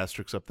give the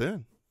asterisks up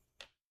then.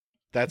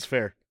 That's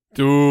fair.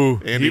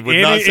 Dude, Andy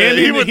would not say it.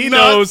 He would not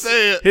knows.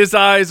 say it. His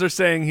eyes are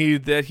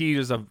saying that he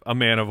is a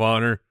man of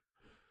honor.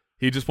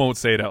 He just won't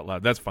say it out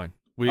loud. That's fine.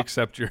 We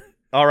accept your.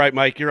 All right,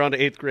 Mike, you're on to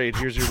 8th grade.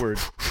 Here's your word.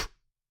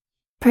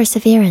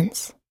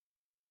 Perseverance.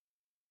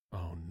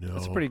 Oh no,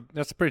 That's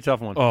a pretty tough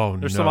one. Oh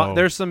no,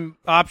 there's some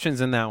options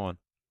in that one.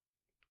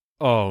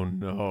 Oh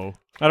no.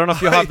 I don't know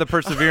if you'll have the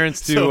perseverance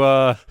to.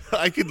 So,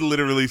 I could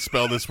literally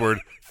spell this word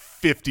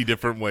 50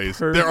 different ways.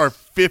 There are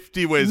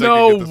 50 ways I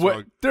could get this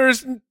wrong.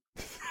 There's.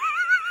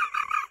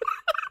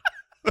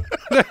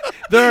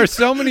 There are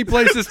so many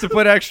places to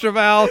put extra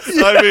vowels.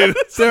 I mean,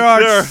 there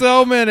are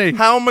so many.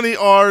 How many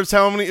R's?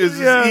 How many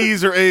is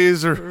E's or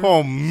A's or?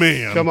 Oh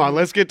man! Come on,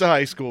 let's get to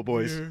high school,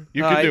 boys.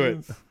 You can do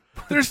it.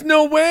 There's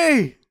no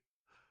way.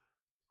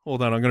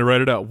 Hold on, I'm gonna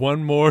write it out.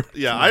 One more.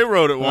 Yeah, I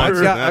wrote it once.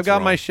 I've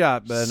got my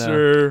shot, but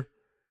Sir.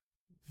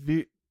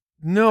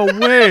 No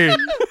way.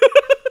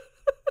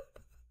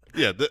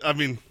 Yeah, I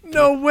mean,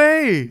 no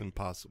way.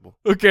 Impossible.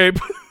 Okay.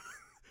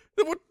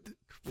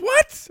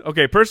 What?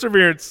 Okay,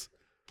 perseverance.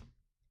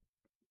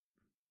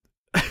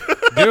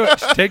 do it.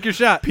 Take your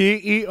shot.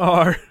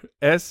 PERSERVERIENCE.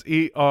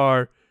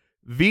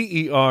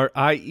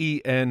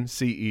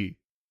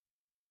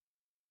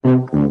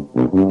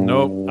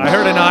 Nope. I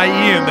heard an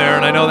IE in there,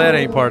 and I know that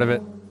ain't part of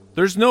it.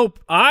 There's no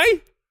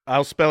I?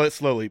 I'll spell it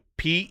slowly.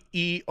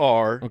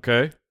 PERSEVERANCE.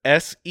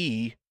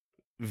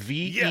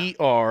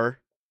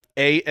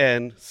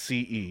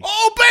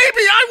 Oh,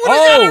 baby, I would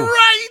have got it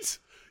right.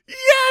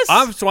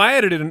 Yes. So I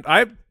added it in.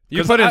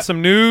 You put in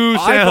some new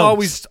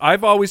sounds.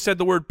 I've always said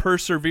the word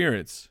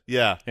perseverance.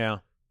 Yeah. Yeah.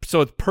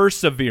 So it's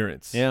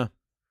perseverance. Yeah.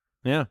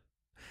 Yeah.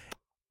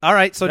 All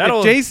right. So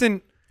if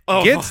Jason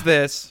gets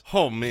this,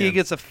 oh man, he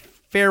gets a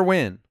fair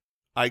win.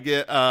 I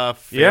get a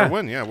fair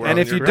win. Yeah. And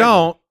if you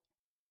don't,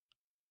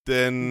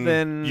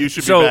 then you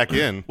should be back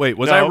in. Wait,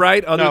 was I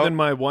right? Other than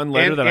my one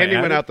letter that I added?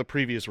 Andy went out the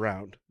previous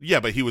round. Yeah,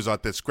 but he was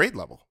at this grade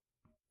level.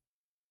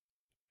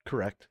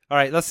 Correct. All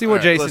right, let's see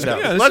what Jason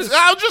does.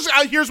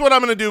 Here's what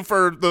I'm going to do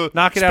for the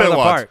knock it out of the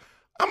park.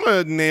 I'm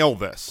going to nail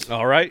this.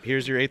 All right,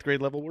 here's your 8th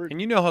grade level word. And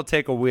you know he'll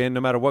take a win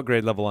no matter what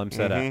grade level I'm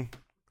set at.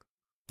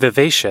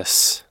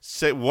 Vivacious.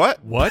 Say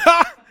what? What?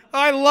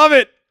 I love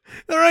it.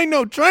 There ain't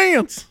no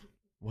chance.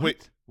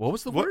 Wait, what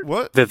was the word?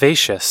 What?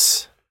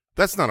 Vivacious.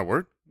 That's not a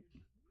word.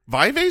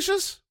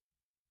 Vivacious?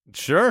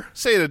 Sure.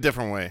 Say it a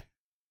different way.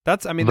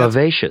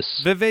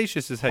 Vivacious.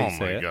 Vivacious is how you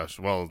say it. Oh my gosh.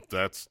 Well,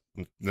 that's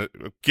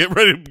get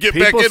ready. Get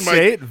People back in.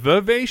 Say it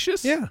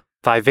vivacious. Yeah.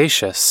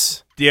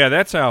 Vivacious. Yeah,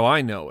 that's how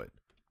I know it.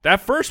 That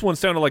first one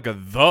sounded like a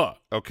the.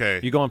 Okay.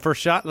 You going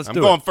first shot? I'm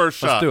going first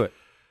shot. Let's do it.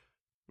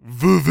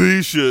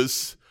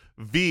 Vivacious.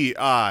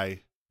 VIVACIOUS.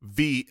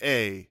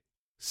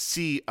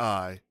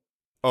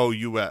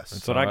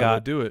 That's what I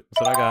got. Do it.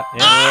 That's what I got.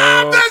 Yeah.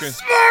 I'm the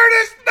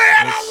smartest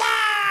man alive.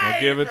 I'll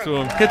give it to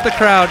him. Hit the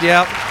crowd.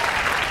 Yep.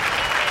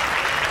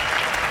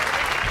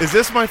 Is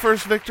this my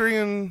first victory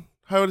in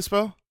How to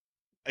Spell?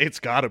 It's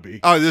got to be.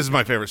 Oh, this is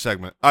my favorite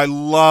segment. I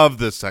love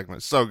this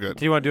segment. So good.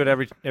 Do you want to do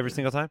it every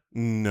single time?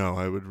 No,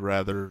 I would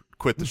rather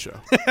quit the show.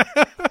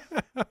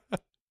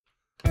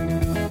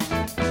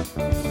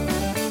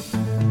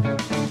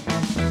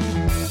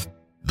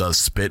 The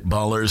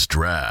Spitballers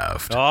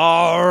Draft.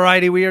 All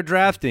righty, we are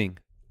drafting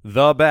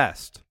the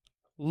best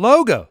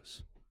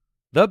logos.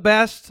 The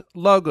best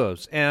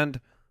logos. And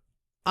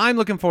I'm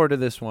looking forward to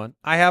this one.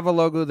 I have a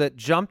logo that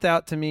jumped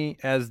out to me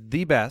as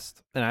the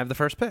best, and I have the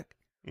first pick.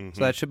 Mm-hmm.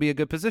 So that should be a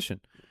good position.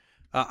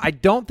 I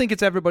don't think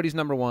it's everybody's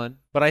number one,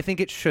 but I think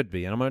it should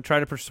be, and I'm going to try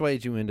to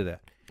persuade you into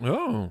that.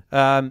 Oh.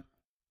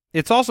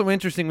 It's also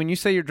interesting when you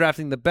say you're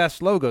drafting the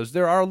best logos,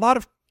 there are a lot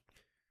of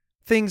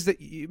things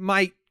that you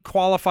might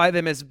qualify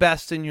them as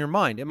best in your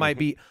mind. It might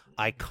be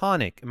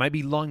iconic. It might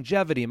be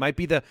longevity. It might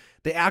be the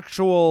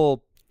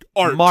actual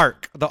art.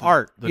 Mark, the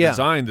art. The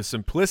design, the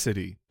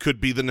simplicity. Could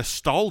be the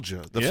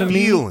nostalgia, the to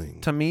feeling.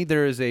 To me,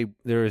 there is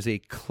a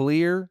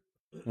clear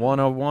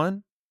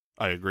 101.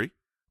 I agree.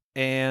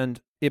 And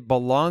it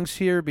belongs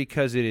here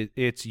because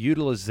its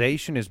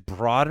utilization is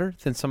broader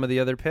than some of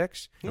the other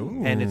picks.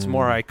 Ooh. And it's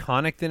more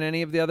iconic than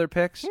any of the other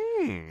picks.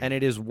 And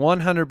it is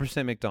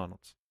 100%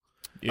 McDonald's.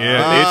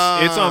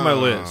 Yeah, it's on my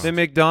list. The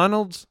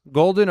McDonald's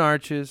Golden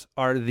Arches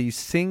are the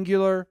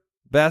singular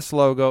best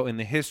logo in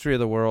the history of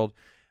the world.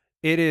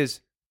 It is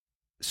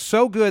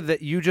so good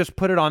that you just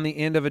put it on the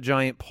end of a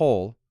giant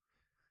pole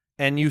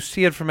and you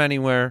see it from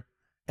anywhere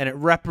and it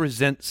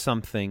represents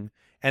something.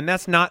 And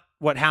that's not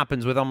what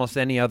happens with almost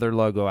any other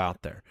logo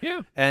out there.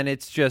 Yeah. And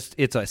it's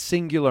a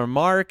singular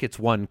mark. It's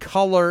one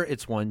color.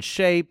 It's one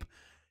shape.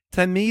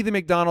 To me, the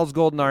McDonald's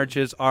Golden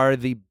Arches are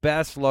the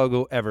best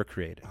logo ever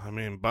created. I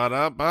mean, I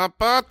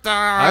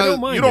don't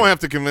mind you don't it. have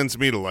to convince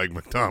me to like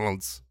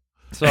McDonald's.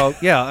 So,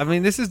 yeah, I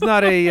mean, this is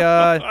not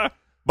a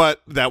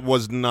But that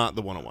was not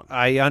the 101.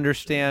 I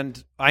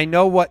understand. I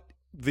know what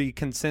the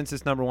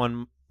consensus number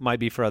one might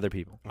be for other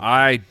people.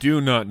 I do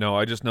not know.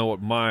 I just know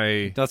what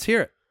my Let's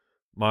hear it.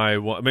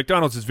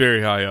 McDonald's is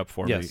very high up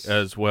for Yes. me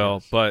as well,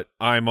 Yes. but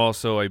I'm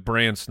also a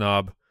brand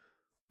snob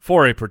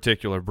for a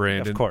particular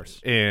brand. Of course.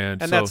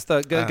 And so, that's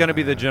going to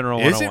be the general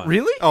is 101. it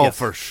really? Oh, Yes.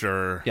 for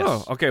sure. Yes.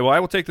 Oh, okay. Well, I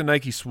will take the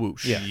Nike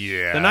swoosh. Yeah.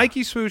 Yeah. The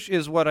Nike swoosh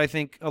is what I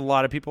think a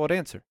lot of people would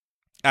answer.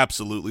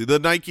 Absolutely. The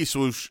Nike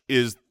swoosh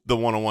is the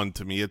 101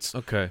 to me. It's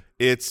Okay.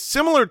 It's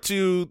similar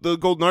to the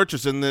Golden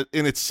Arches in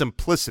its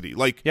simplicity.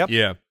 Like, Yep.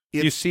 Yeah.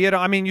 You see it.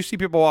 I mean, you see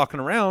people walking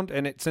around,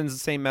 and it sends the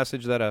same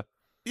message that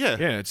yeah.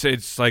 Yeah.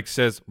 It's like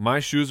says, my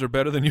shoes are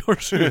better than your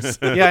shoes.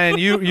 yeah. And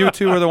you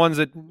two are the ones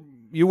that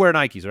you wear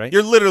Nikes, right?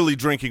 You're literally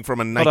drinking from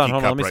a Nike hold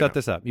on. cup Let me right set now.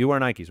 this up. You wear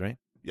Nikes, right?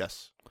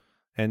 Yes.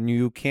 And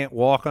you can't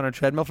walk on a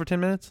treadmill for 10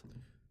 minutes,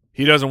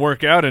 He doesn't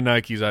work out in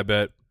Nikes, I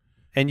bet.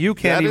 and you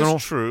can't That even.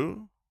 is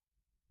true.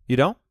 You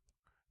don't?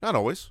 Not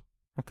always.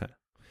 Okay.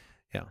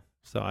 Yeah.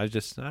 So I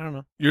don't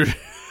know. You're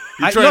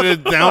You're trying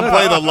to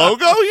downplay the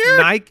logo here?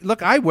 Nike.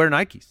 Look, I wear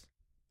Nikes.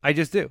 I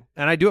just do,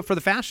 and I do it for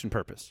the fashion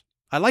purpose.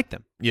 I like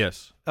them.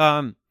 yes.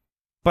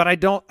 But I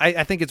don't.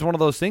 I think it's one of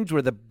those things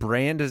where the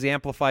brand has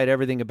amplified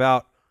everything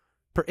about.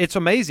 It's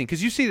amazing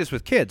because you see this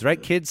with kids,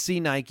 right? Kids see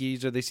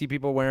Nikes or they see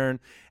people wearing,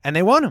 and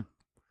they want them.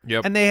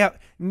 Yep. And they have.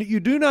 You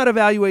do not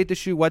evaluate the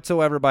shoe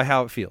whatsoever by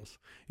how it feels.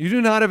 You do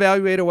not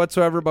evaluate it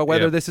whatsoever by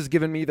whether Yep. this is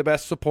giving me the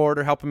best support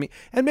or helping me.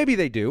 And maybe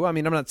they do. I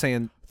mean, I'm not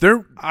saying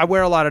They're I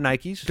wear a lot of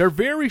Nikes. They're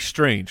very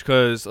strange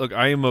because look,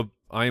 I am a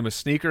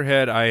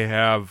sneakerhead. I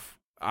have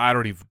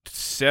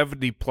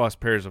 70 plus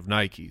pairs of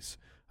Nikes,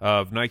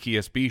 of Nike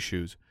SB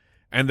shoes,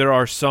 and there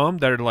are some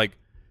that are like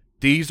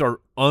these are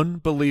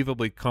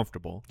unbelievably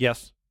comfortable.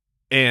 Yes.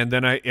 And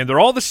they're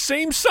all the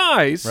same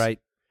size. Right.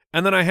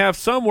 And then I have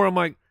some where I'm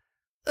like,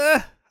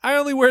 I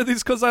only wear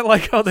these because I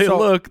like how they So-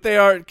 look. They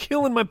are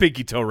killing my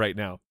pinky toe right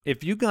now.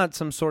 If you got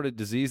some sort of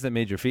disease that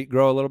made your feet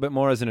grow a little bit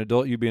more as an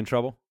adult, you'd be in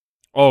trouble.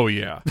 Oh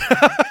yeah.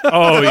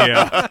 Oh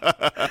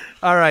yeah.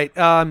 All right.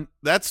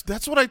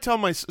 That's what I tell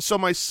my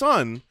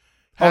son.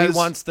 He has-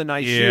 wants the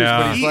nice shoes, Yeah.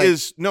 but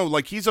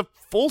He he's a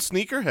full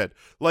sneakerhead,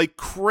 like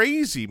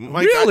crazy.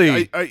 Like,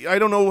 Really? I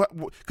don't know,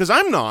 because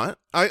I'm not.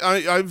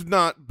 I've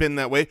not been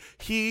that way.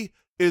 He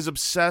is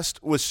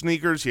obsessed with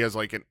sneakers. He has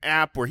like an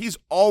app where he's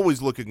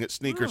always looking at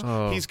sneakers.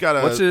 Oh. He's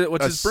got What's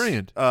his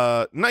brand?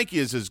 Nike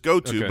is his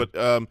go-to, Okay.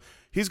 but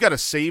he's got a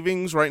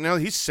savings right now.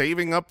 He's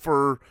saving up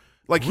for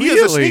like he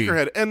is a Really?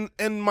 sneakerhead.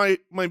 And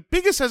my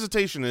biggest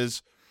hesitation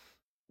is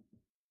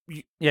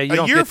yeah, you a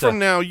don't year get from to,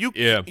 now you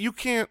Yeah. you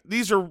can't.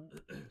 These are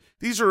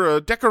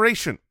a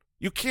decoration.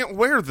 You can't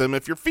wear them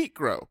if your feet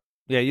grow.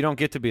 Yeah, you don't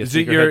get to be a Is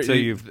it sneakerhead until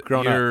you've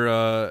grown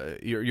up.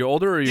 You're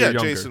older or you're Yeah, younger?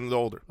 Jason the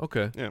older.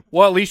 Okay. Yeah.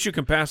 Well, at least you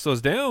can pass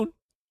those down.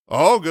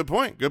 Oh, good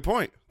point. Good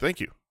point. Thank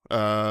you.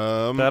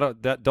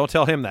 Don't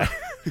tell him that.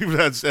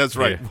 That's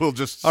right. Yeah. We'll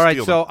just All right,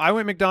 steal so them. I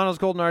went McDonald's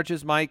Golden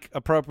Arches. Mike,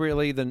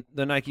 appropriately, the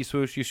Nike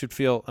swoosh. You should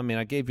feel. I mean,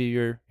 I gave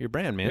you your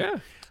brand, man.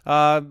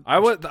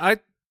 Yeah.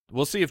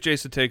 We'll see if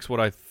Jason takes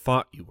what I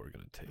thought you were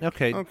going to take.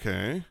 Okay.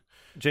 Okay.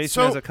 Jason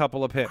So, has a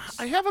couple of picks.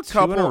 I have a Two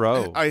couple in a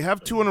row. I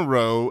have two in a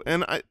row,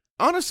 and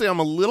honestly I'm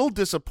a little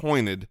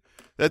disappointed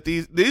that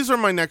these are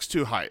my next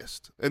two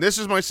highest, and this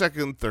is my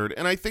second and third,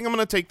 and I think I'm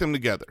going to take them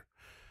together.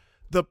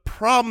 The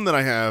problem that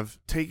I have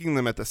taking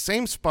them at the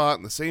same spot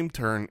in the same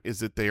turn is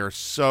that they are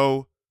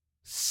so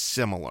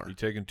similar. You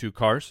taking two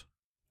cars?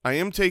 I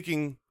am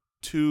taking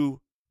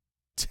two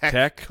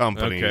Tech?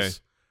 companies. Okay.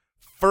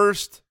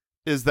 First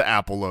is the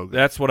Apple logo.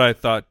 That's what I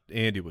thought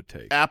Andy would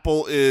take.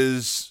 Apple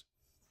is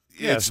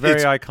it's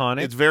very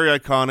iconic. It's very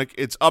iconic.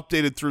 It's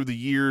updated through the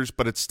years,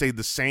 but it's stayed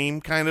the same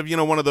kind of,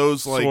 one of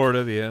those like Sort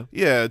of, yeah.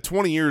 Yeah,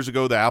 20 years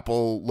ago the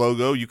Apple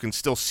logo, you can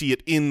still see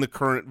it in the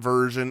current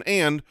version,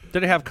 and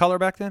Did it have color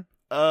back then?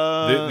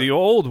 The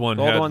old one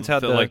the old had, ones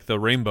had the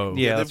rainbow.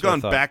 Yeah, they've that's what I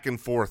gone thought. back and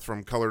forth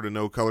from color to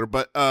no color,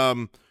 but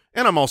and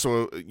I'm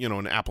also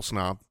an Apple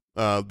snob,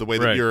 the way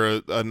that Right.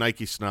 you're a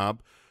Nike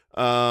snob.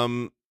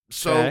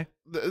 So Okay.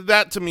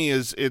 that to me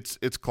is it's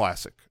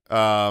classic.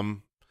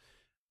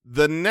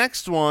 The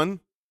next one,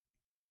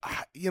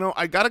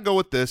 I got to go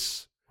with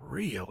this.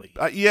 Really?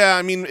 Yeah,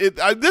 I mean,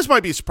 this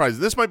might be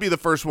surprising. This might be the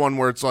first one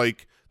where it's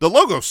like the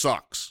logo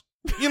sucks.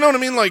 You know what I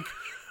mean?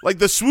 Like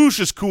the swoosh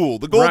is cool.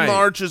 The golden Right.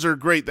 arches are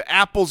great. The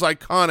Apple's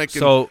iconic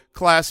So- and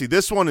classy.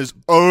 This one is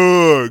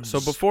ugh. So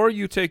before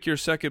you take your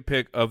second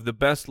pick of the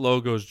best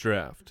logos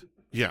draft,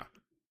 yeah,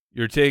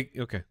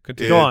 okay,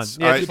 continue. Go on. It's-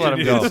 Yeah, just let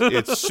him go.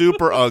 It's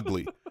super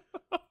ugly,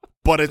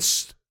 but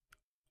it's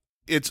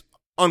it's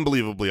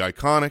unbelievably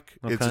iconic.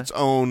 Okay. It's its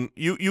own.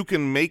 You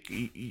can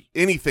make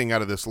anything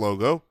out of this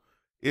logo.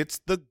 It's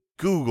the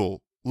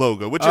Google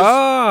logo, which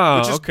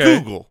is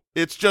Google.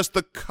 It's just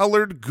the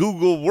colored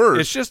Google word.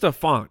 It's just a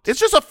font. It's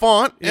just a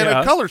font and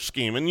a color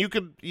scheme, and you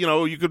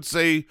could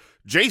say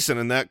Jason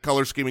in that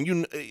color scheme,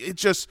 and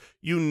it's just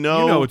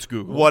it's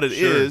Google. What it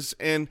is.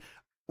 And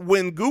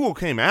when Google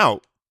came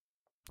out,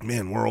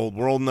 man, we're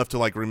old enough to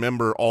like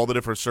remember all the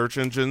different search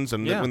engines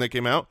and when they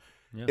came out,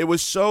 it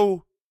was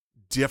so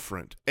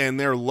different, and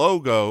their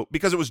logo,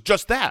 because it was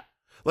just that.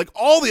 Like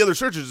all the other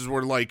search engines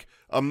were like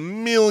a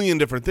million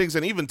different things,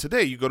 and even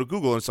today you go to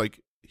Google and it's like,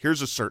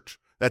 here's a search.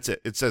 That's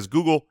it. It says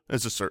Google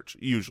as a search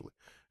usually,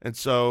 and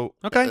so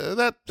you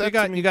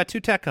got two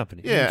tech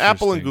companies. Yeah,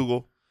 Apple and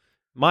Google.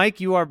 Mike,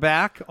 you are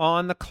back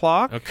on the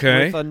clock.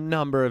 Okay, with a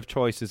number of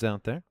choices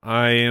out there.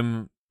 I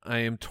am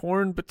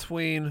torn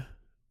between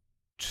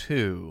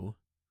two,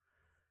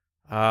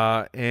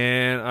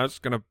 and I'm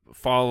just gonna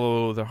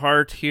follow the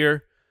heart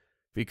here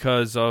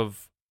because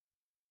of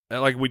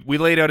like we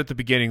laid out at the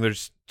beginning.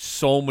 There's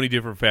so many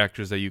different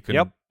factors that you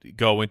can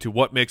go into.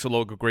 What makes a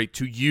logo great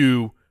to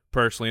you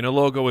personally, and a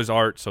logo is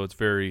art, so it's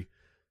very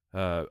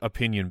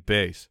opinion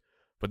based.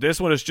 But this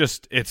one is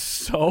just it's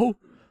so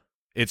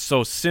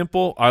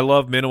simple. I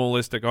love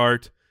minimalistic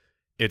art.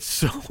 It's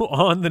so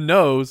on the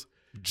nose.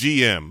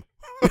 GM.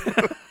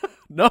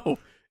 No,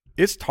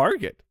 it's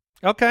Target.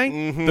 Okay.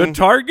 Mm-hmm. The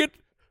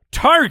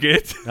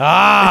Target.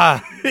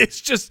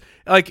 It's just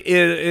like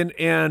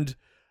and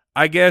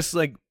I guess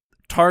like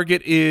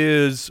Target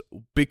is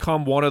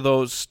become one of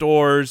those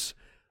stores.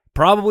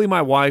 Probably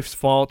my wife's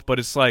fault, but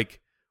it's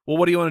like, well,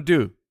 what do you want to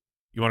do?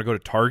 You want to go to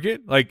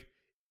Target? Like,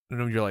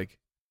 and you're like,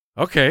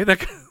 okay,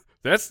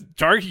 that's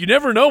Target. You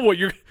never know what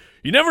you're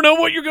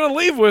going to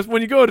leave with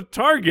when you go to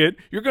Target.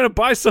 You're going to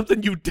buy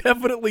something you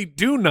definitely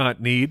do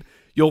not need.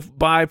 You'll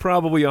buy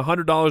probably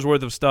 $100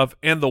 worth of stuff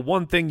and the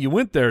one thing you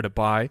went there to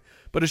buy.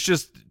 But it's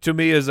just, to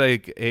me, is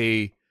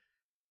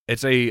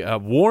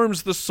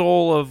warms the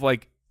soul of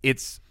like,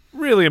 it's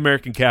really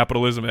American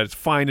capitalism at its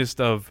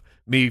finest of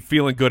me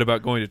feeling good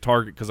about going to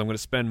Target because I'm going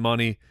to spend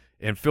money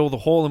and fill the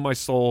hole in my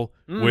soul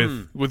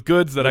with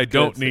goods that I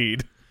don't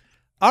need.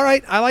 All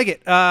right, I like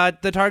it.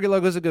 The Target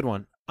logo is a good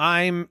one.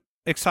 I'm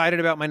excited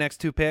about my next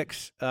two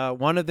picks.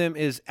 One of them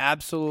is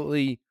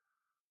absolutely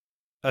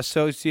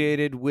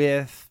associated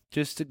with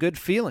just a good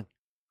feeling,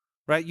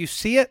 right? You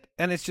see it,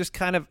 and it's just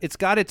kind of, it's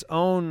got its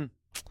own,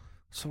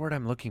 what's the word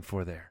I'm looking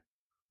for there?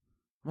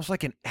 Almost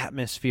like an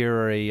atmosphere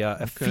or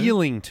a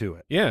feeling to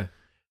it. Yeah.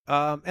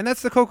 And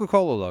that's the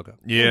Coca-Cola logo.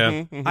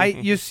 Yeah.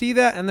 You see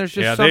that, and there's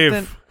just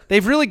something.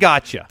 They've really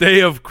got you. They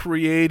have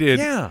created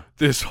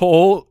this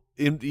whole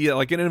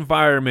like an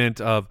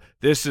environment of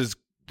this is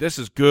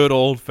good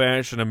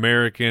old-fashioned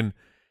American.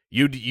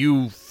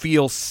 You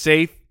feel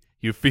safe.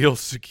 You feel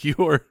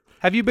secure.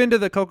 Have you been to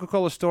the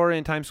Coca-Cola store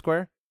in Times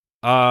Square?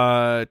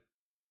 I'm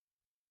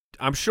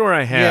sure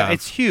I have. Yeah,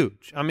 it's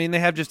huge. I mean, they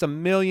have just a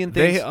million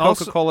things.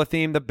 Coca-Cola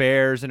themed, the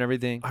Bears and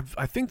everything.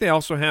 I think they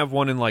also have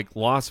one in like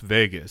Las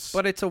Vegas.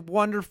 But it's a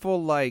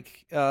wonderful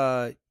like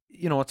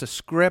it's a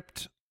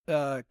script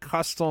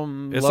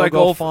custom it's logo like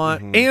old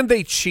font. And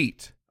they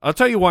cheat. I'll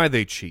tell you why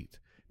they cheat.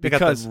 They got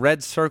the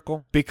red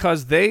circle.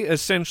 Because they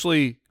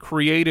essentially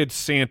created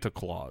Santa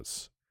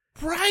Claus.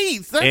 Right.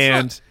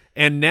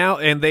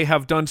 And they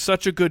have done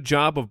such a good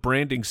job of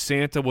branding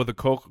Santa with a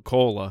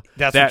Coca-Cola.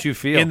 That's what you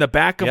feel. In the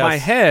back of my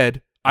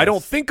head, I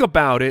don't think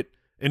about it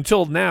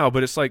until now,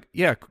 but it's like,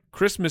 yeah,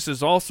 Christmas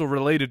is also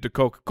related to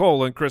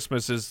Coca-Cola, and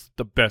Christmas is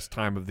the best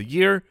time of the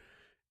year.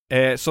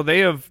 So they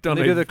have done.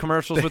 They do the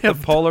commercials with the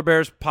polar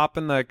bears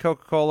popping the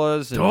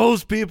Coca-Colas.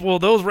 Those people,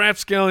 those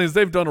rapscallions,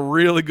 they've done a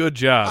really good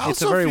job.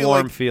 It's a very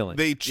warm feeling.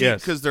 They cheat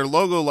because their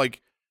logo,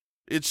 like,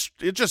 it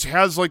just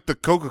has like the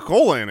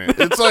Coca-Cola in it.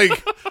 It's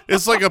like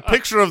it's like a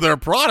picture of their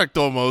product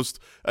almost.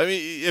 I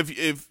mean,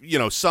 if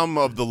some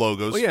of the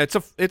logos. Well, yeah,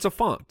 it's a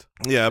font.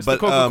 Yeah, it's but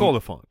the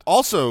Coca-Cola font.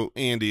 Also,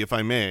 Andy, if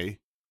I may,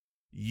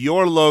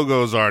 your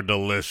logos are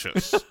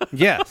delicious.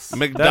 Yes,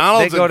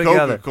 McDonald's and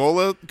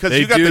Coca-Cola, because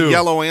you got the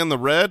yellow and the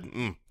red.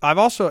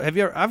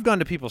 I've gone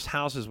to people's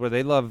houses where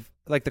they love,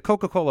 like, the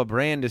Coca-Cola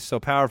brand is so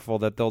powerful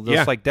that they'll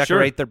just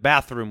decorate their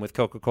bathroom with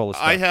Coca-Cola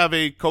stuff. I have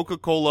a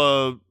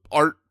Coca-Cola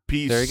art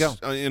piece. There you go.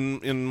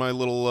 In my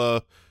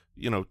little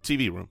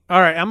TV room.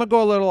 All right, I'm gonna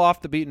go a little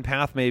off the beaten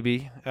path.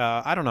 Maybe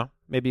I don't know.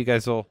 Maybe you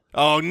guys will.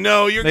 Oh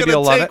no, you're gonna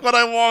take what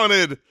I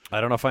wanted. I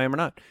don't know if I am or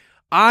not.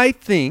 I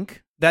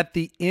think that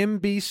the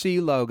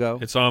NBC logo,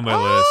 it's on my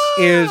list,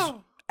 is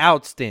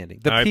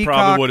outstanding. The I peacock,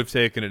 probably would have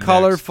taken it.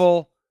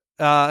 Colorful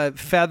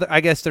feather. I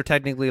guess they're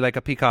technically like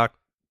a peacock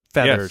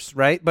feathers,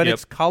 right? But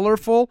it's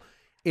colorful.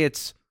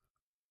 It's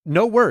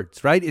no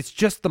words, right? It's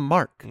just the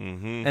mark,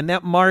 and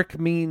that mark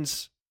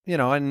means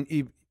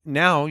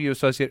now you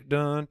associate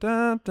dun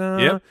dun dun.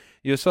 Yep.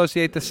 You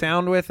associate the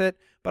sound with it.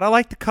 But I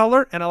like the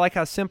color, and I like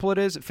how simple it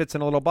is. It fits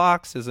in a little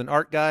box. As an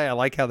art guy, I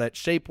like how that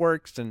shape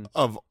works. And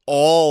of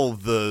all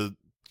the,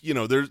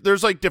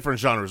 there's like different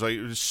genres, like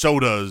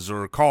sodas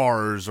or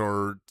cars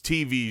or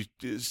TV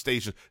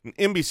stations. And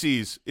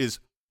NBC's is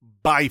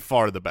by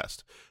far the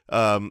best.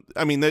 I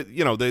mean,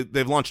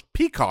 they've launched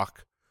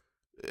Peacock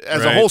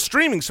as a Right. whole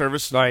streaming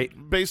service Right.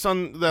 based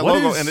on that What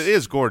logo, is- and it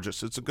is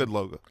gorgeous. It's a good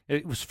logo.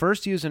 It was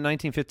first used in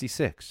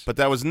 1956. But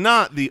that was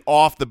not the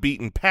off the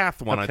beaten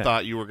path one Okay. I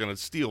thought you were going to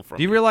steal from.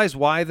 Do you me. realize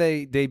why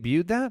they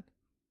debuted that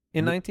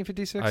in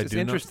 1956? I It's do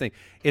not. interesting.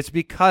 It's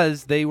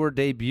because they were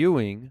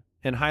debuting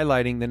and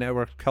highlighting the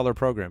network color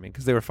programming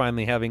because they were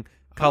finally having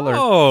color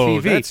Oh,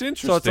 TV. that's So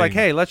it's interesting. like,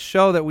 hey, let's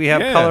show that we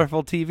have Yeah.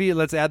 colorful TV.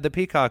 Let's add the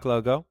Peacock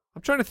logo.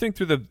 I'm trying to think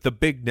through the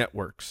big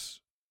networks.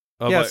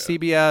 Of Yeah, like-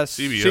 CBS.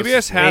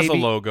 CBS has a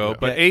AB logo, yeah.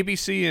 but Yeah.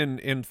 ABC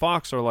and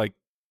Fox are like,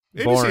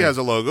 ABC boring. has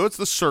a logo. It's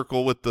the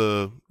circle with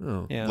the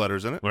oh, Yeah.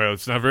 letters in it. well,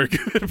 it's not very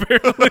good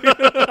apparently.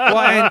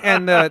 Well,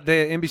 and the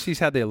NBC's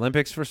had the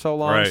Olympics for so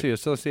long, Right. so you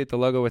associate the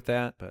logo with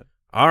that. But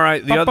All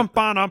right, the other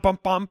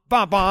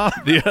Bum-bum-bum-bum-bum-bum.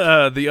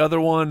 the other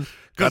one,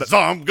 'Cause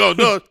I'm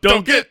gonna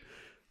don't get.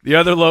 the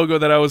other logo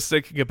that I was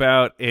thinking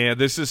about, and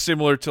this is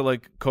similar to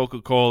like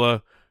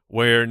Coca-Cola,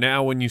 where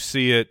now when you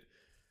see it,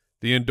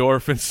 the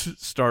endorphins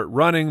start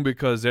running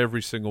because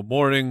every single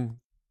morning,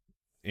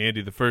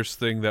 Andy, the first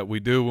thing that we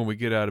do when we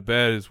get out of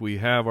bed is we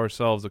have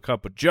ourselves a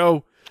cup of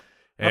Joe,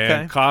 and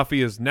Okay.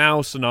 coffee is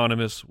now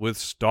synonymous with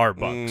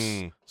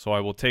Starbucks. So I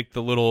will take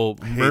the little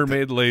hate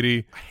mermaid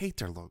lady. I hate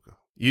their logo.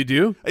 You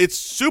do? It's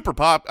super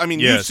pop. I mean,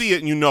 you Yes. see it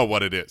and you know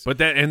what it is. But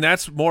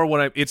that's more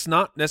what it's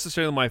not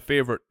necessarily my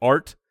favorite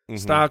art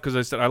style because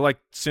I said I like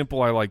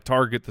simple, I like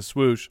Target, the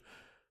swoosh.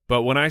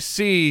 But when I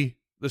see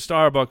the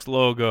Starbucks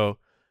logo,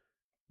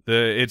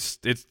 it's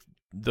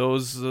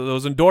those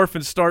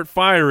endorphins start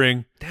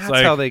firing. That's It's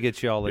like, how they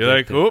get you all you're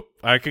like, addicted. oop,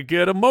 I could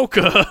get a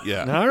mocha.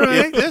 Yeah. All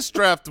right. If this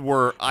draft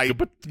were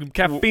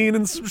Caffeine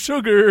and some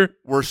sugar.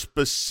 were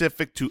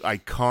specific to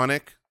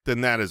iconic,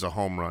 then that is a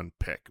home run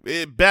pick.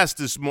 Best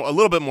is a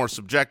little bit more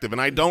subjective,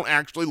 and I don't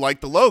actually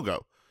like the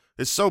logo.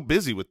 It's so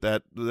busy with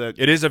that.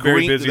 It is a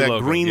very busy that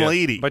logo, green yes.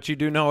 lady. But you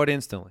do know it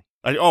instantly.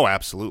 Oh,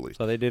 absolutely.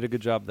 So they did a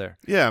good job there.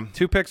 Yeah.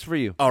 2 picks for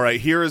you. All right,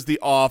 here is the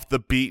off the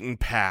beaten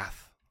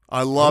path.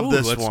 I love Ooh,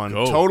 this let's one.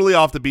 go. Totally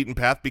off the beaten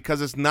path because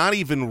it's not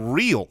even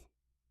real,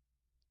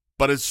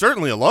 but it's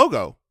certainly a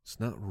logo. It's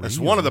not real. It's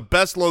one of the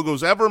best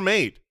logos ever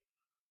made.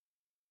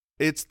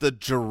 It's the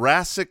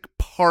Jurassic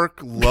Park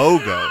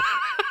logo.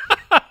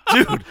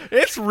 Dude,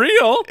 it's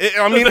real.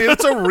 I mean,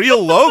 it's a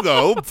real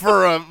logo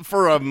for a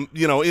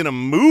in a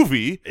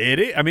movie. It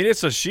is. I mean,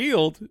 it's a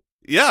shield.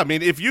 Yeah, I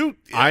mean, if you,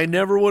 I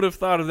never would have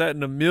thought of that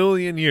in a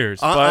million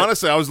years. But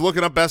honestly, I was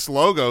looking up best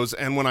logos,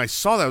 and when I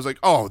saw that, I was like,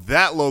 "Oh,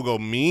 that logo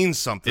means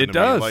something." It to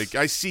does. me. Like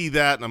I see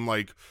that, and I'm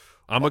like,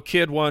 I'm a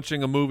kid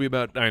watching a movie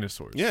about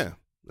dinosaurs. "Yeah,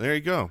 there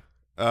you go."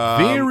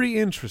 Very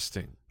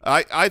interesting.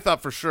 I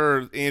thought for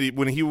sure, Andy,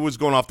 when he was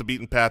going off the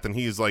beaten path, and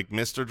he's like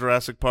Mr.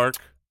 Jurassic Park.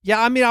 Yeah,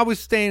 I mean, I was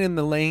staying in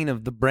the lane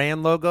of the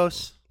brand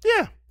logos,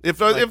 Yeah, if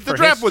Like the for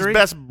draft history? was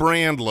best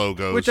brand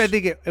logos, which I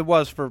think it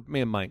was for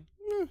me and Mike.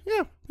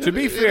 yeah. To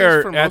be it is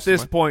fair, for at most of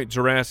this mine. point,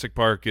 Jurassic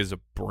Park is a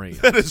brand.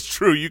 That is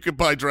true. You could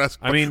buy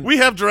Jurassic Park. I mean- we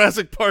have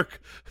Jurassic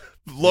Park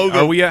logo.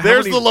 Are we- how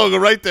There's many- the logo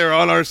right there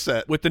on our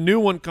set. With the new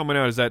one coming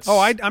out, is that Oh,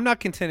 I'm not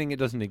contending it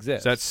doesn't exist.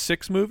 is that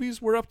 6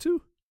 movies we're up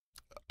to?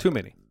 too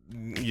many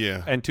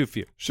Yeah. and too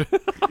few. That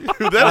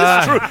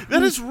is true.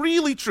 That is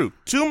really true.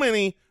 Too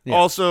many. Yeah.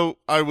 Also,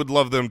 I would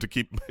love them to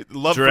keep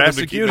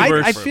Jurassic keep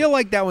Universe. I feel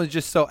like that was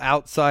just so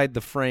outside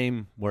the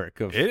framework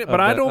of.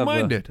 But I don't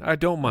mind it. I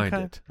don't mind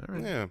Okay. it. All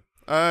right. Yeah.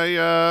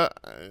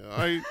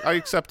 I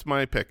accept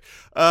my pick.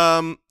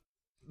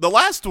 The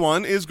last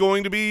one is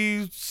going to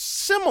be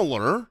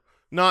similar,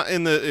 not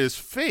in the is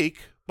fake,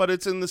 but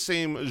it's in the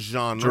same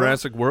genre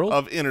Jurassic World?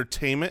 of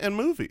entertainment and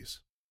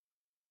movies.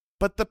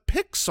 But the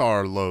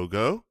Pixar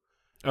logo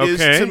is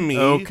Okay, to me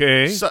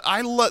okay. So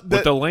I love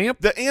With the lamp?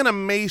 the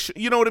animation.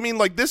 You know what I mean?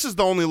 Like this is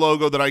the only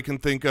logo that I can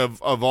think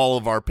of all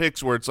of our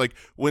picks where it's like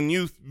when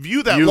you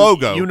view that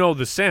logo, You know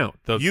the sound.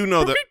 you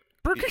know that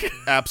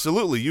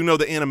absolutely. You know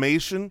the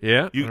animation.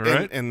 Yeah, You, all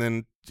right. and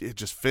then it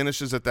just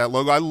finishes at that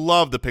logo. I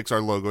love the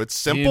Pixar logo. It's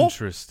simple.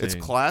 Interesting. It's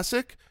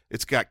classic.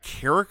 It's got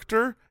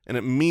character, and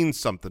it means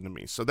something to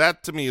me. So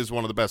that to me is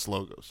one of the best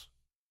logos.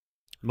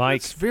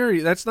 Mike.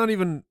 That's not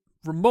even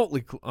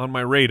remotely on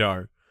my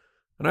radar,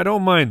 and I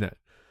don't mind that.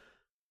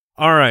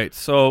 All right,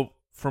 so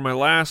for my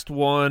last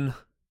one,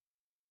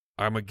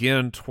 I'm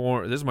again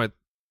torn. This is my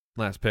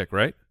last pick,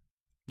 right?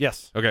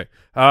 Yes. Okay.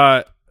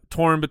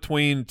 Torn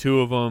between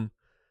 2 of them,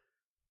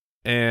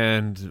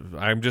 and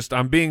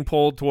I'm being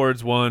pulled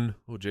towards one.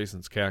 Oh,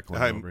 Jason's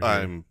cackling over here.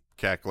 I'm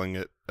cackling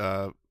at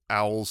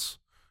Owl's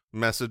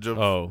message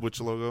of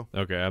which logo.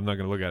 Okay, I'm not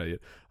going to look at it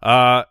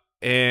yet.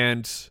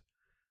 And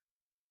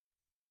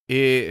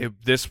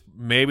this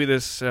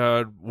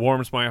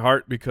warms my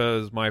heart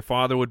because my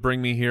father would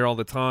bring me here all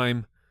the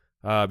time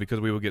because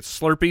we would get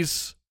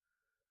Slurpees.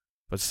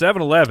 But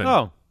 7-Eleven,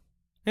 Oh,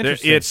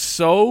 interesting. it is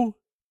so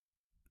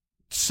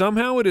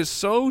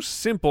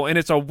simple, and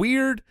it's a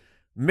weird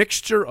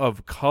mixture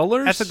of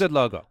colors. That's a good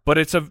logo.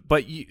 But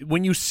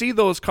when you see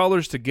those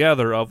colors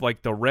together of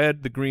like the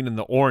red, the green, and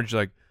the orange,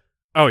 like,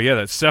 Oh yeah,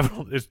 that's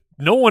 7.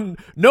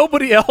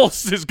 Nobody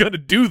else is going to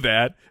do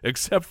that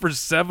except for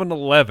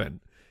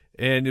 7-Eleven,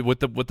 and with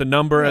the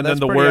number and then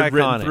the word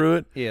written through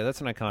it. Yeah,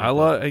 that's an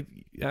iconic.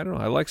 I don't know.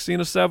 I like seeing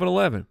a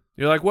 7-Eleven.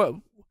 You're like, what?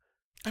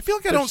 I feel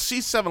like I don't see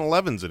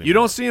 7-Elevens anymore. You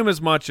don't see them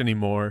as much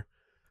anymore.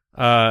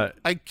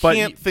 I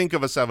can't think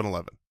of a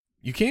 7-Eleven.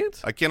 You can't?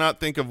 I cannot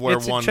think of where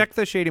one. Check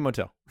the Shady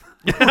Motel.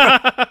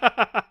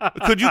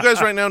 Could you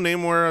guys right now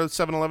name where a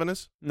 7-Eleven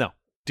is? No.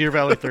 Deer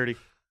Valley 30.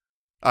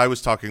 I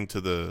was talking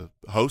to the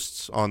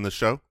hosts on the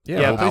show.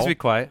 Yeah, please be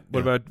quiet.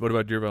 What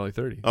about Deer Valley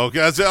 30?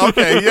 Okay,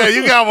 okay, yeah,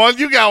 you got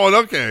one.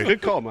 Okay,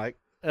 good call, Mike.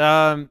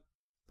 All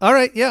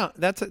right, yeah,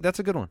 that's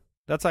a good one.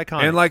 That's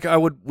iconic. And like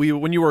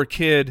when you were a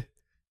kid,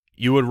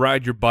 you would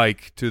ride your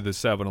bike to the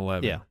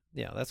 7-Eleven.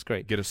 Yeah, that's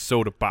great. Get a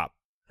soda pop.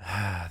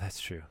 That's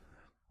true.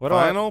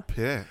 Final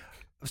pick.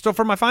 So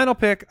for my final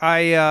pick,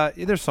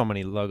 there's so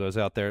many logos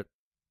out there,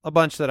 a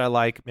bunch that I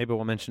like. Maybe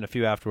we'll mention a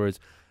few afterwards.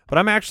 But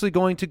I'm actually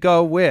going to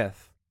go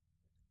with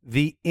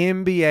the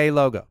NBA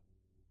logo.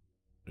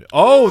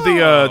 Oh,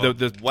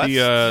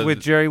 the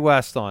with Jerry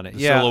West on it.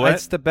 Yeah, silhouette?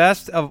 It's the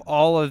best of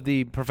all of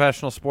the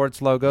professional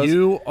sports logos.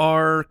 You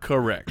are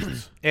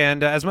correct.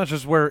 And as much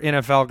as we're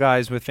NFL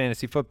guys with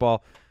fantasy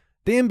football,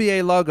 the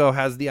NBA logo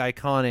has the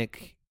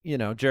iconic,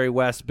 Jerry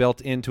West built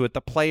into it.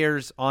 The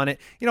players on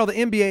it. The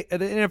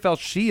NFL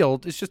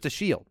shield is just a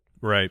shield.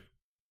 Right.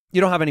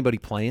 You don't have anybody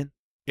playing.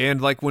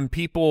 And like when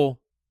people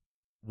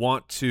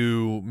want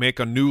to make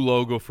a new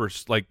logo for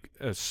like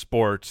a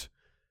sport,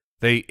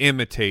 they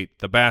imitate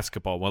the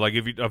basketball one. Like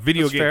if you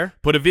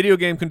put a video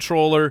game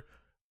controller,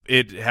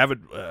 have it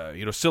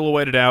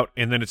silhouetted out,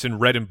 and then it's in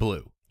red and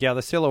blue. Yeah,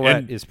 the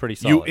silhouette is pretty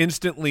solid. You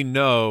instantly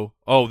know,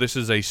 this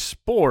is a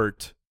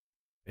sport,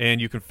 and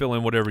you can fill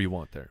in whatever you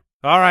want there.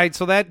 All right,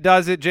 so that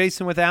does it.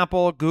 Jason with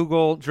Apple,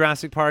 Google,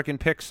 Jurassic Park, and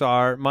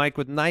Pixar. Mike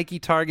with Nike,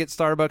 Target,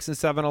 Starbucks, and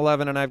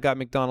 7-Eleven, and I've got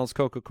McDonald's,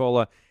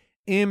 Coca-Cola,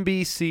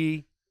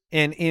 NBC,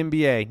 and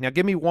NBA. Now,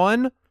 give me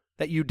one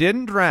that you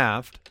didn't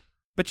draft,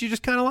 but you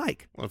just kind of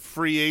like. A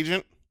free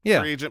agent? Yeah.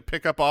 Free agent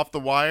pickup off the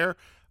wire?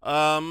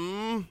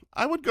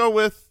 I would go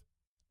with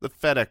the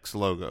FedEx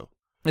logo.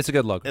 It's a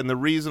good logo. And the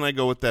reason I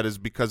go with that is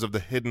because of the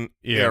hidden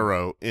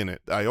arrow in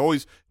it.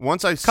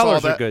 Once I saw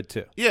Colors that. are good,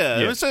 too. Yeah.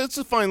 It's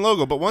a fine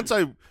logo, but once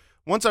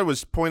I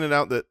was pointed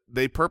out that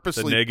they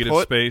purposely the negative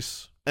put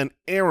space. An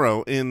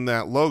arrow in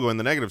that logo in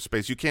the negative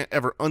space, you can't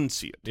ever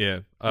unsee it.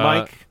 Yeah.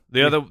 Mike?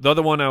 The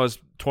other one I was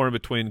torn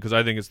between because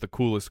I think it's the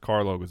coolest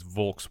car logo is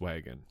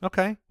Volkswagen.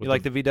 Okay. You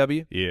like the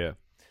VW? Yeah.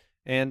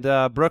 And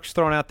Brooks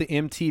throwing out the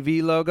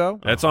MTV logo.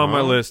 That's on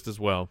my list as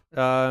well.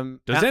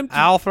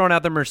 Al throwing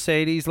out the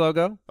Mercedes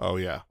logo. Oh,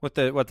 yeah.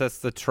 That's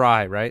the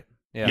try, right?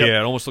 Yeah,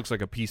 it almost looks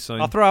like a peace sign.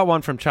 I'll throw out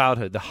one from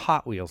childhood, the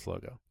Hot Wheels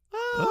logo.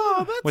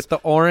 Oh, that's... With the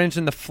orange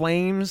and the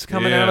flames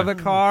coming out of the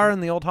car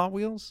and the old Hot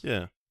Wheels.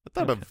 Yeah. I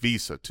thought of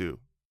Visa, too.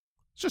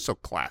 It's just so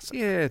classic.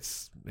 Yeah,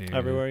 it's...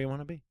 everywhere you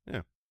want to be.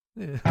 Yeah.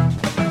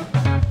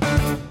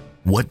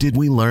 What did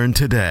we learn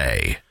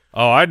today?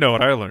 Oh, I know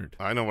what I learned.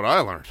 I know what I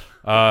learned.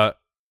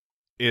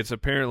 It's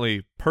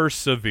apparently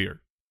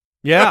persevere.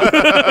 Yeah.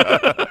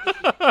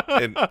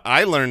 And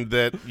I learned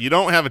that you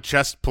don't have a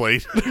chest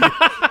plate.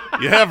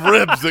 You have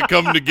ribs that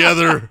come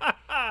together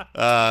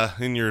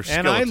in your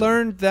skeleton. And I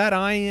learned that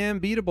I am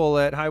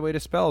beatable at Highway to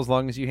Spell as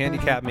long as you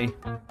handicap me.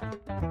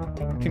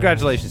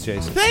 Congratulations,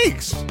 Jason.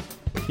 Thanks.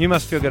 You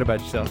must feel good about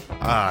yourself.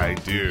 I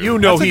do.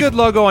 That's a good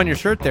logo on your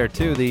shirt there,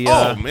 too. The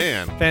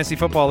man. Fantasy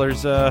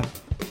Footballers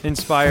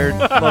inspired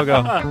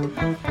logo.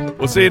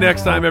 We'll see you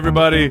next time,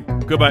 everybody.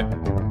 Goodbye.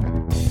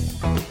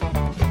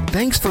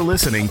 Thanks for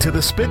listening to the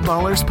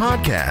Spitballers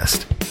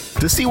Podcast.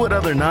 To see what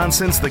other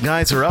nonsense the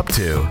guys are up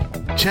to,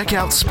 check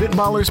out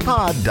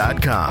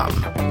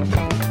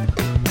SpitballersPod.com.